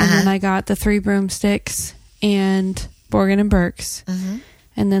 cute. And then I got the 3 broomsticks and Borgin and Burke's.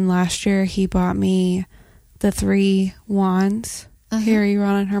 And then last year he bought me the 3 wands, Harry,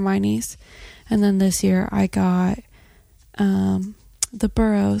 Ron, and Hermione's. And then this year I got the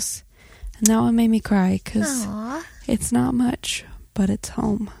Burrows. And that one made me cry because it's not much, but it's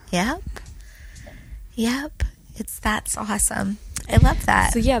home. Yep. That's awesome. I love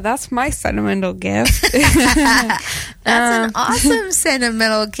that. So yeah, that's my sentimental gift. That's an awesome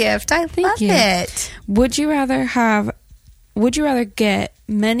sentimental gift. I love it. Would you rather get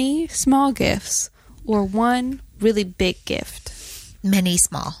many small gifts or one really big gift? Many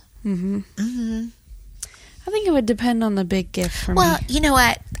small. I think it would depend on the big gift for me. Well, you know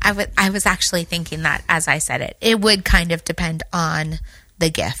what? I was actually thinking that as I said it. It would kind of depend on the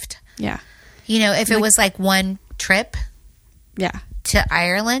gift. Yeah. You know, if it was like one trip to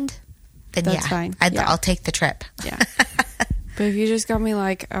Ireland, then that's fine. I'll take the trip. Yeah. But if you just got me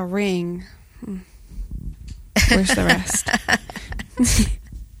like a ring, where's the rest?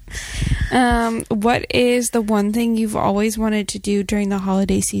 What is the one thing you've always wanted to do during the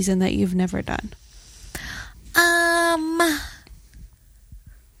holiday season that you've never done?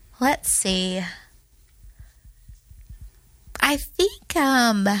 Let's see. I think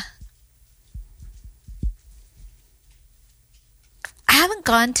I haven't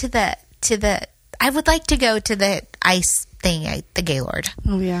gone to the I would like to go to the ice thing at the Gaylord.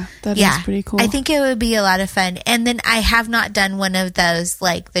 Oh yeah, that is pretty cool. I think it would be a lot of fun. And then I have not done one of those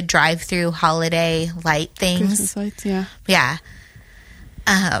like the drive-through holiday light things. Christmas lights, yeah. Yeah.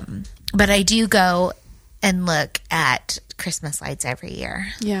 But I do go and look at Christmas lights every year.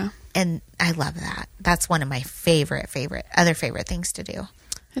 Yeah. And I love that. That's one of my favorite things to do.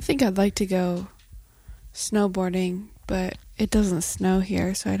 I think I'd like to go snowboarding, but it doesn't snow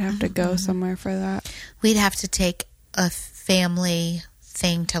here, so I'd have to go somewhere for that. We'd have to take a family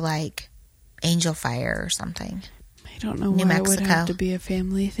thing to like Angel Fire or something. I don't know New why Mexico. It would have to be a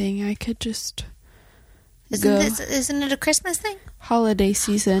family thing. I could just Isn't it a Christmas thing? Holiday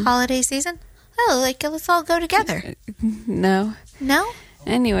season. Holiday season? Oh, like let's all go together. No. No?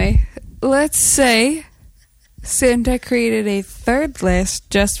 Anyway, let's say Santa created a third list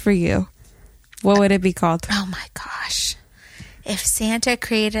just for you. What would it be called? Oh my gosh. If Santa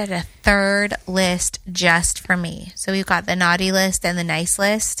created a third list just for me. So we've got the naughty list and the nice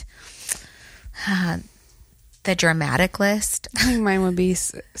list. The dramatic list. I think mine would be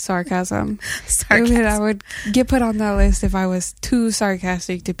sarcasm. Sarcasm. I would get put on that list if I was too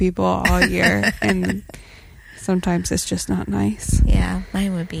sarcastic to people all year. And sometimes it's just not nice. Yeah,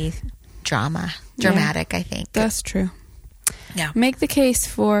 mine would be dramatic, I think. That's true. Yeah. Make the case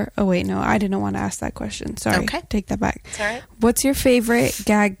for... Oh, wait, no. I didn't want to ask that question. Sorry. Okay. Take that back. It's all right. What's your favorite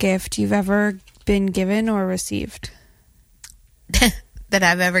gag gift you've ever been given or received? That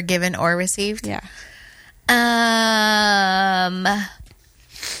I've ever given or received? Yeah.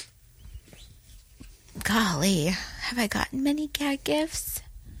 Golly. Have I gotten many gag gifts?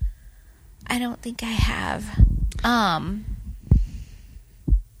 I don't think I have. And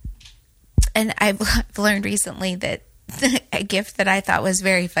I've learned recently that a gift that I thought was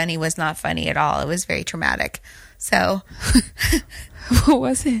very funny was not funny at all. It was very traumatic. So, what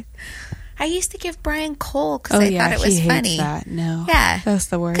was it? I used to give Brian coal because I thought it was he funny. Hates that. No, yeah, that's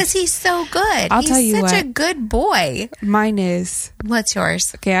the worst. Because he's so good. I'll tell you He's what. such a good boy. Mine is. What's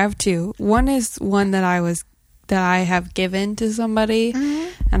yours? Okay, I have two. One is one that I have given to somebody,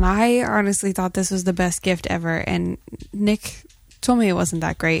 and I honestly thought this was the best gift ever. And Nick told me it wasn't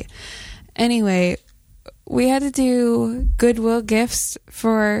that great. Anyway, we had to do Goodwill gifts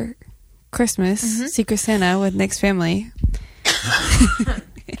for Christmas, Secret Santa with Nick's family.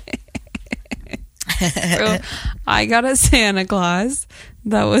 So I got a Santa Claus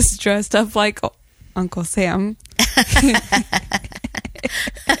that was dressed up like Uncle Sam.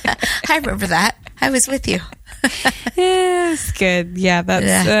 I remember that. I was with you. Yeah, it's good. Yeah,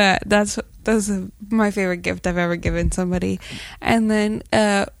 that's my favorite gift I've ever given somebody. And then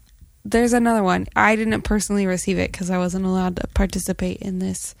there's another one. I didn't personally receive it because I wasn't allowed to participate in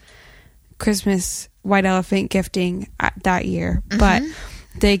this Christmas white elephant gifting that year. But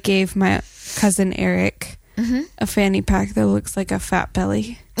they gave my cousin Eric a fanny pack that looks like a fat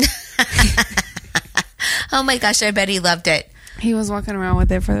belly. Oh my gosh, I bet he loved it. He was walking around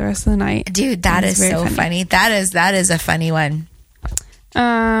with it for the rest of the night. Dude, that is so funny. That is a funny one.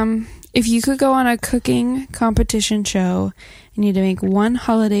 If you could go on a cooking competition show and you had to make one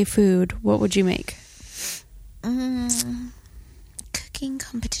holiday food, what would you make? Cooking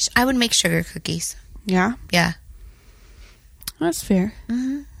competition. I would make sugar cookies. Yeah? Yeah. That's fair.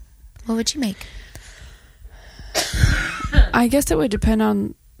 What would you make? I guess it would depend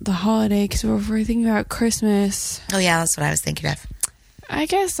on the holiday, because if we're thinking about Christmas... Oh, yeah, that's what I was thinking of. I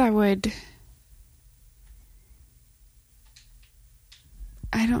guess I would...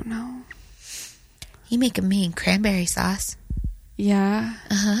 I don't know. You make a mean cranberry sauce. Yeah.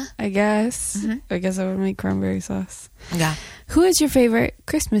 I guess. I guess I would make cranberry sauce. Yeah. Who is your favorite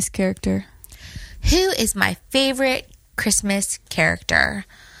Christmas character? Who is my favorite Christmas character?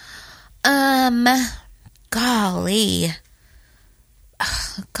 Golly.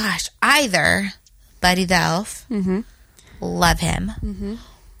 Oh, gosh. Either Buddy the Elf. Love him.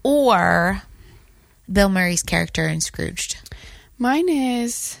 Or Bill Murray's character in Scrooged. Mine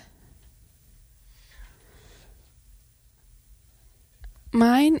is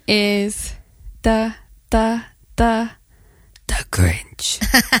the Grinch.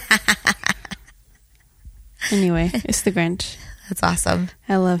 Anyway, it's the Grinch. That's awesome.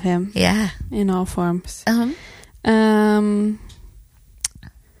 I love him. Yeah. In all forms. Uh-huh.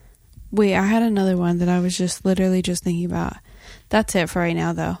 Wait, I had another one that I was just literally just thinking about. That's it for right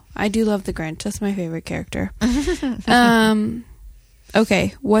now, though. I do love the Grinch. That's my favorite character.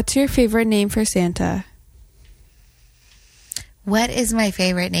 Okay, what's your favorite name for Santa? What is my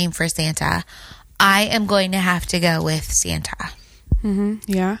favorite name for Santa? I am going to have to go with Santa.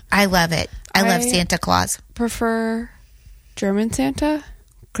 Yeah. I love it. I love Santa Claus. Prefer German Santa?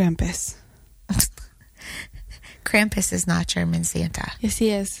 Krampus. Krampus is not German Santa. Yes, he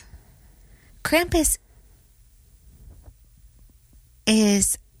is. Krampus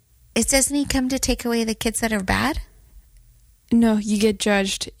doesn't he come to take away the kids that are bad? No, you get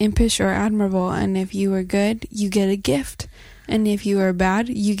judged impish or admirable, and if you were good, you get a gift. And if you are bad,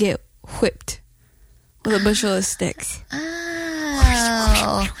 you get whipped with a bushel of sticks.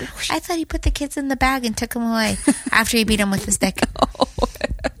 Oh. I thought he put the kids in the bag and took them away after he beat them with the stick.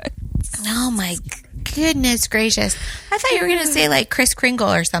 Oh my goodness gracious. I thought you were going to say like Kris Kringle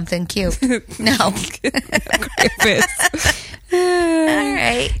or something cute. No. All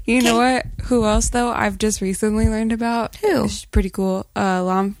right. You know what? Who else, though, I've just recently learned about? Who? She's pretty cool.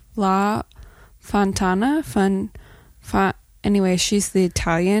 La Fontana. Anyway, she's the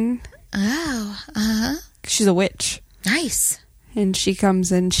Italian. Oh, uh-huh. She's a witch. Nice. And she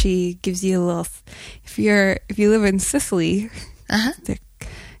comes and she gives you a little... If you live in Sicily,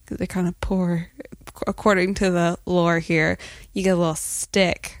 they're kind of poor. According to the lore here, you get a little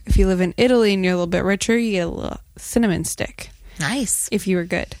stick. If you live in Italy and you're a little bit richer, you get a little cinnamon stick. Nice. If you were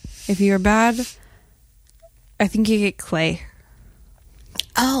good. If you were bad, I think you get clay.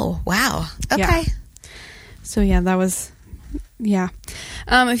 Oh, wow. Okay. Yeah. So, yeah, that was... Yeah.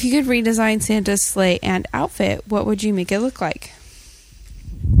 If you could redesign Santa's sleigh and outfit, what would you make it look like?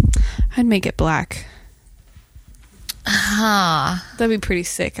 I'd make it black. That'd be pretty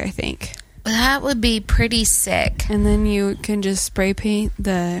sick, I think. That would be pretty sick. And then you can just spray paint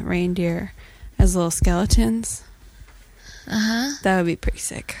the reindeer as little skeletons. That would be pretty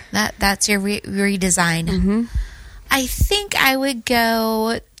sick. That's your redesign. I think I would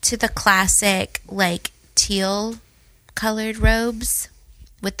go to the classic, like, teal colored robes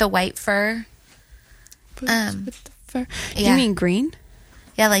with the white fur. With the fur. Yeah. You mean green?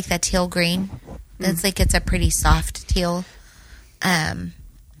 Yeah, like that teal green. It's like it's a pretty soft teal.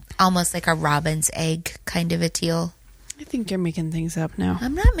 Almost like a robin's egg kind of a teal. I think you're making things up now.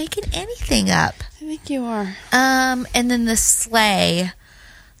 I'm not making anything up. I think you are. And then the sleigh.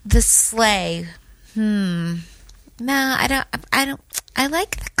 No, I don't. I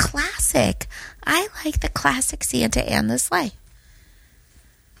like the classic. I like the classic Santa and the sleigh.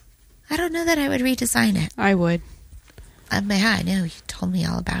 I don't know that I would redesign it. I would. I know. You told me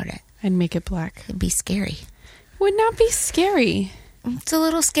all about it. I'd make it black. It'd be scary. Would not be scary. It's a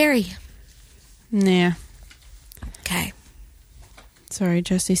little scary. Nah. Okay. Sorry,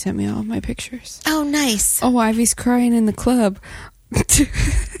 Jesse sent me all of my pictures. Oh, nice. Oh, Ivy's crying in the club. She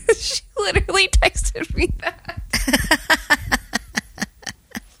literally texted me that.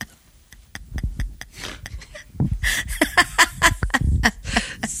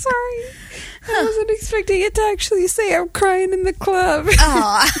 Sorry. I wasn't expecting it to actually say I'm crying in the club.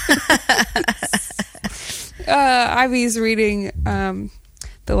 Oh. Ivy's reading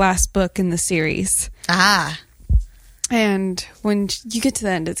the last book in the series. And when you get to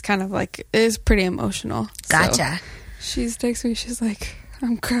the end, it's kind of like, it's pretty emotional. Gotcha. So she's texting me, she's like,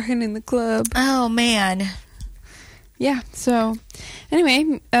 I'm crying in the club. Oh, man. Yeah, so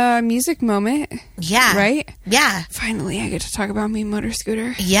anyway, music moment. Yeah. Right? Yeah. Finally, I get to talk about Me Motor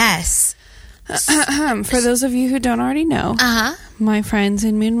Scooter. Yes. For those of you who don't already know, my friends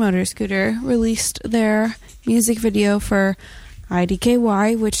in Moon Motor Scooter released their music video for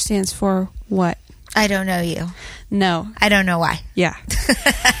IDKY, which stands for what? I don't know you. No. I don't know why. Yeah.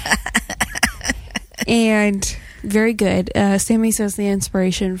 And very good. Sammy says the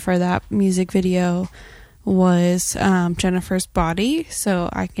inspiration for that music video was Jennifer's body, so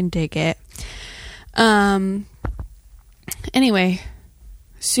I can dig it. Anyway,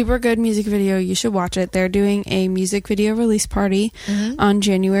 super good music video. You should watch it. They're doing a music video release party on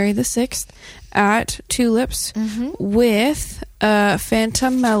January the 6th at Tulips with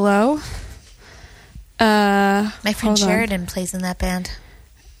Phantom Mellow. My friend Sheridan plays in that band.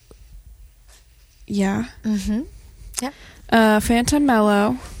 Yeah. Yep. Phantom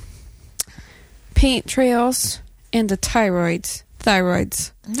Mellow, Paint Trails, and the Thyroids.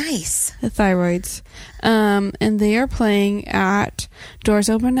 Nice. The Thyroids. And they are playing at, doors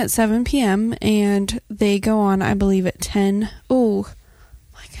open at 7 p.m. and they go on, I believe, at 10. Oh,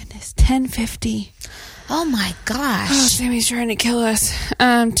 my goodness, 10:50. Oh my gosh. Oh, Sammy's trying to kill us.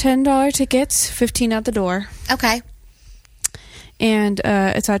 $10 tickets, $15 at the door. Okay. And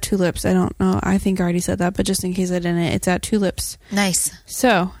it's at Tulips. I don't know. I think I already said that, but just in case I didn't, it's at Tulips. Nice.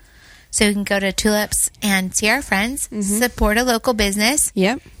 So you can go to Tulips and see our friends, support a local business.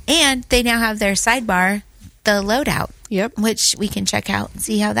 Yep. And they now have their sidebar, the Loadout. Yep. Which we can check out and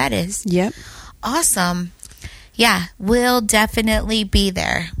see how that is. Yep. Awesome. Yeah, we'll definitely be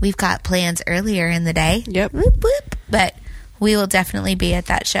there. We've got plans earlier in the day. Yep. Whoop, whoop, but we will definitely be at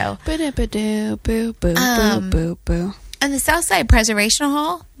that show. And the Southside Preservation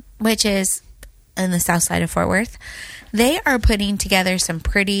Hall, which is in the south side of Fort Worth, they are putting together some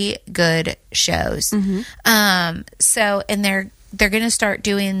pretty good shows. So, and they're going to start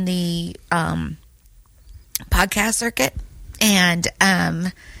doing the podcast circuit, and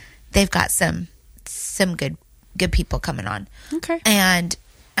they've got some good people coming on. Okay. And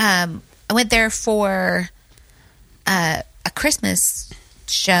I went there for a Christmas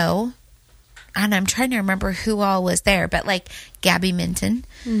show, and I'm trying to remember who all was there, but like Gabby Minton,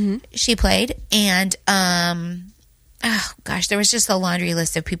 she played, and oh gosh, there was just a laundry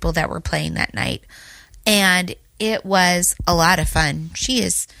list of people that were playing that night, and it was a lot of fun.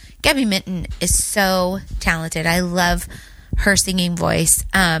 Gabby Minton is so talented. I love her singing voice.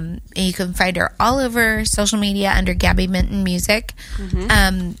 And you can find her all over social media under Gabby Minton Music.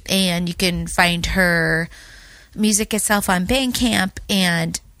 And you can find her music itself on Bandcamp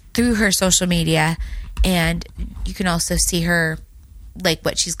and through her social media. And you can also see her, like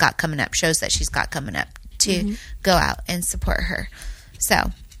what she's got coming up, shows that she's got coming up to go out and support her.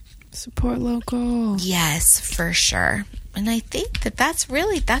 So support local. Yes, for sure. And I think that's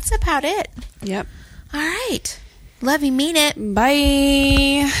about it. Yep. All right. Love you, mean it.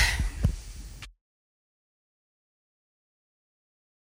 Bye.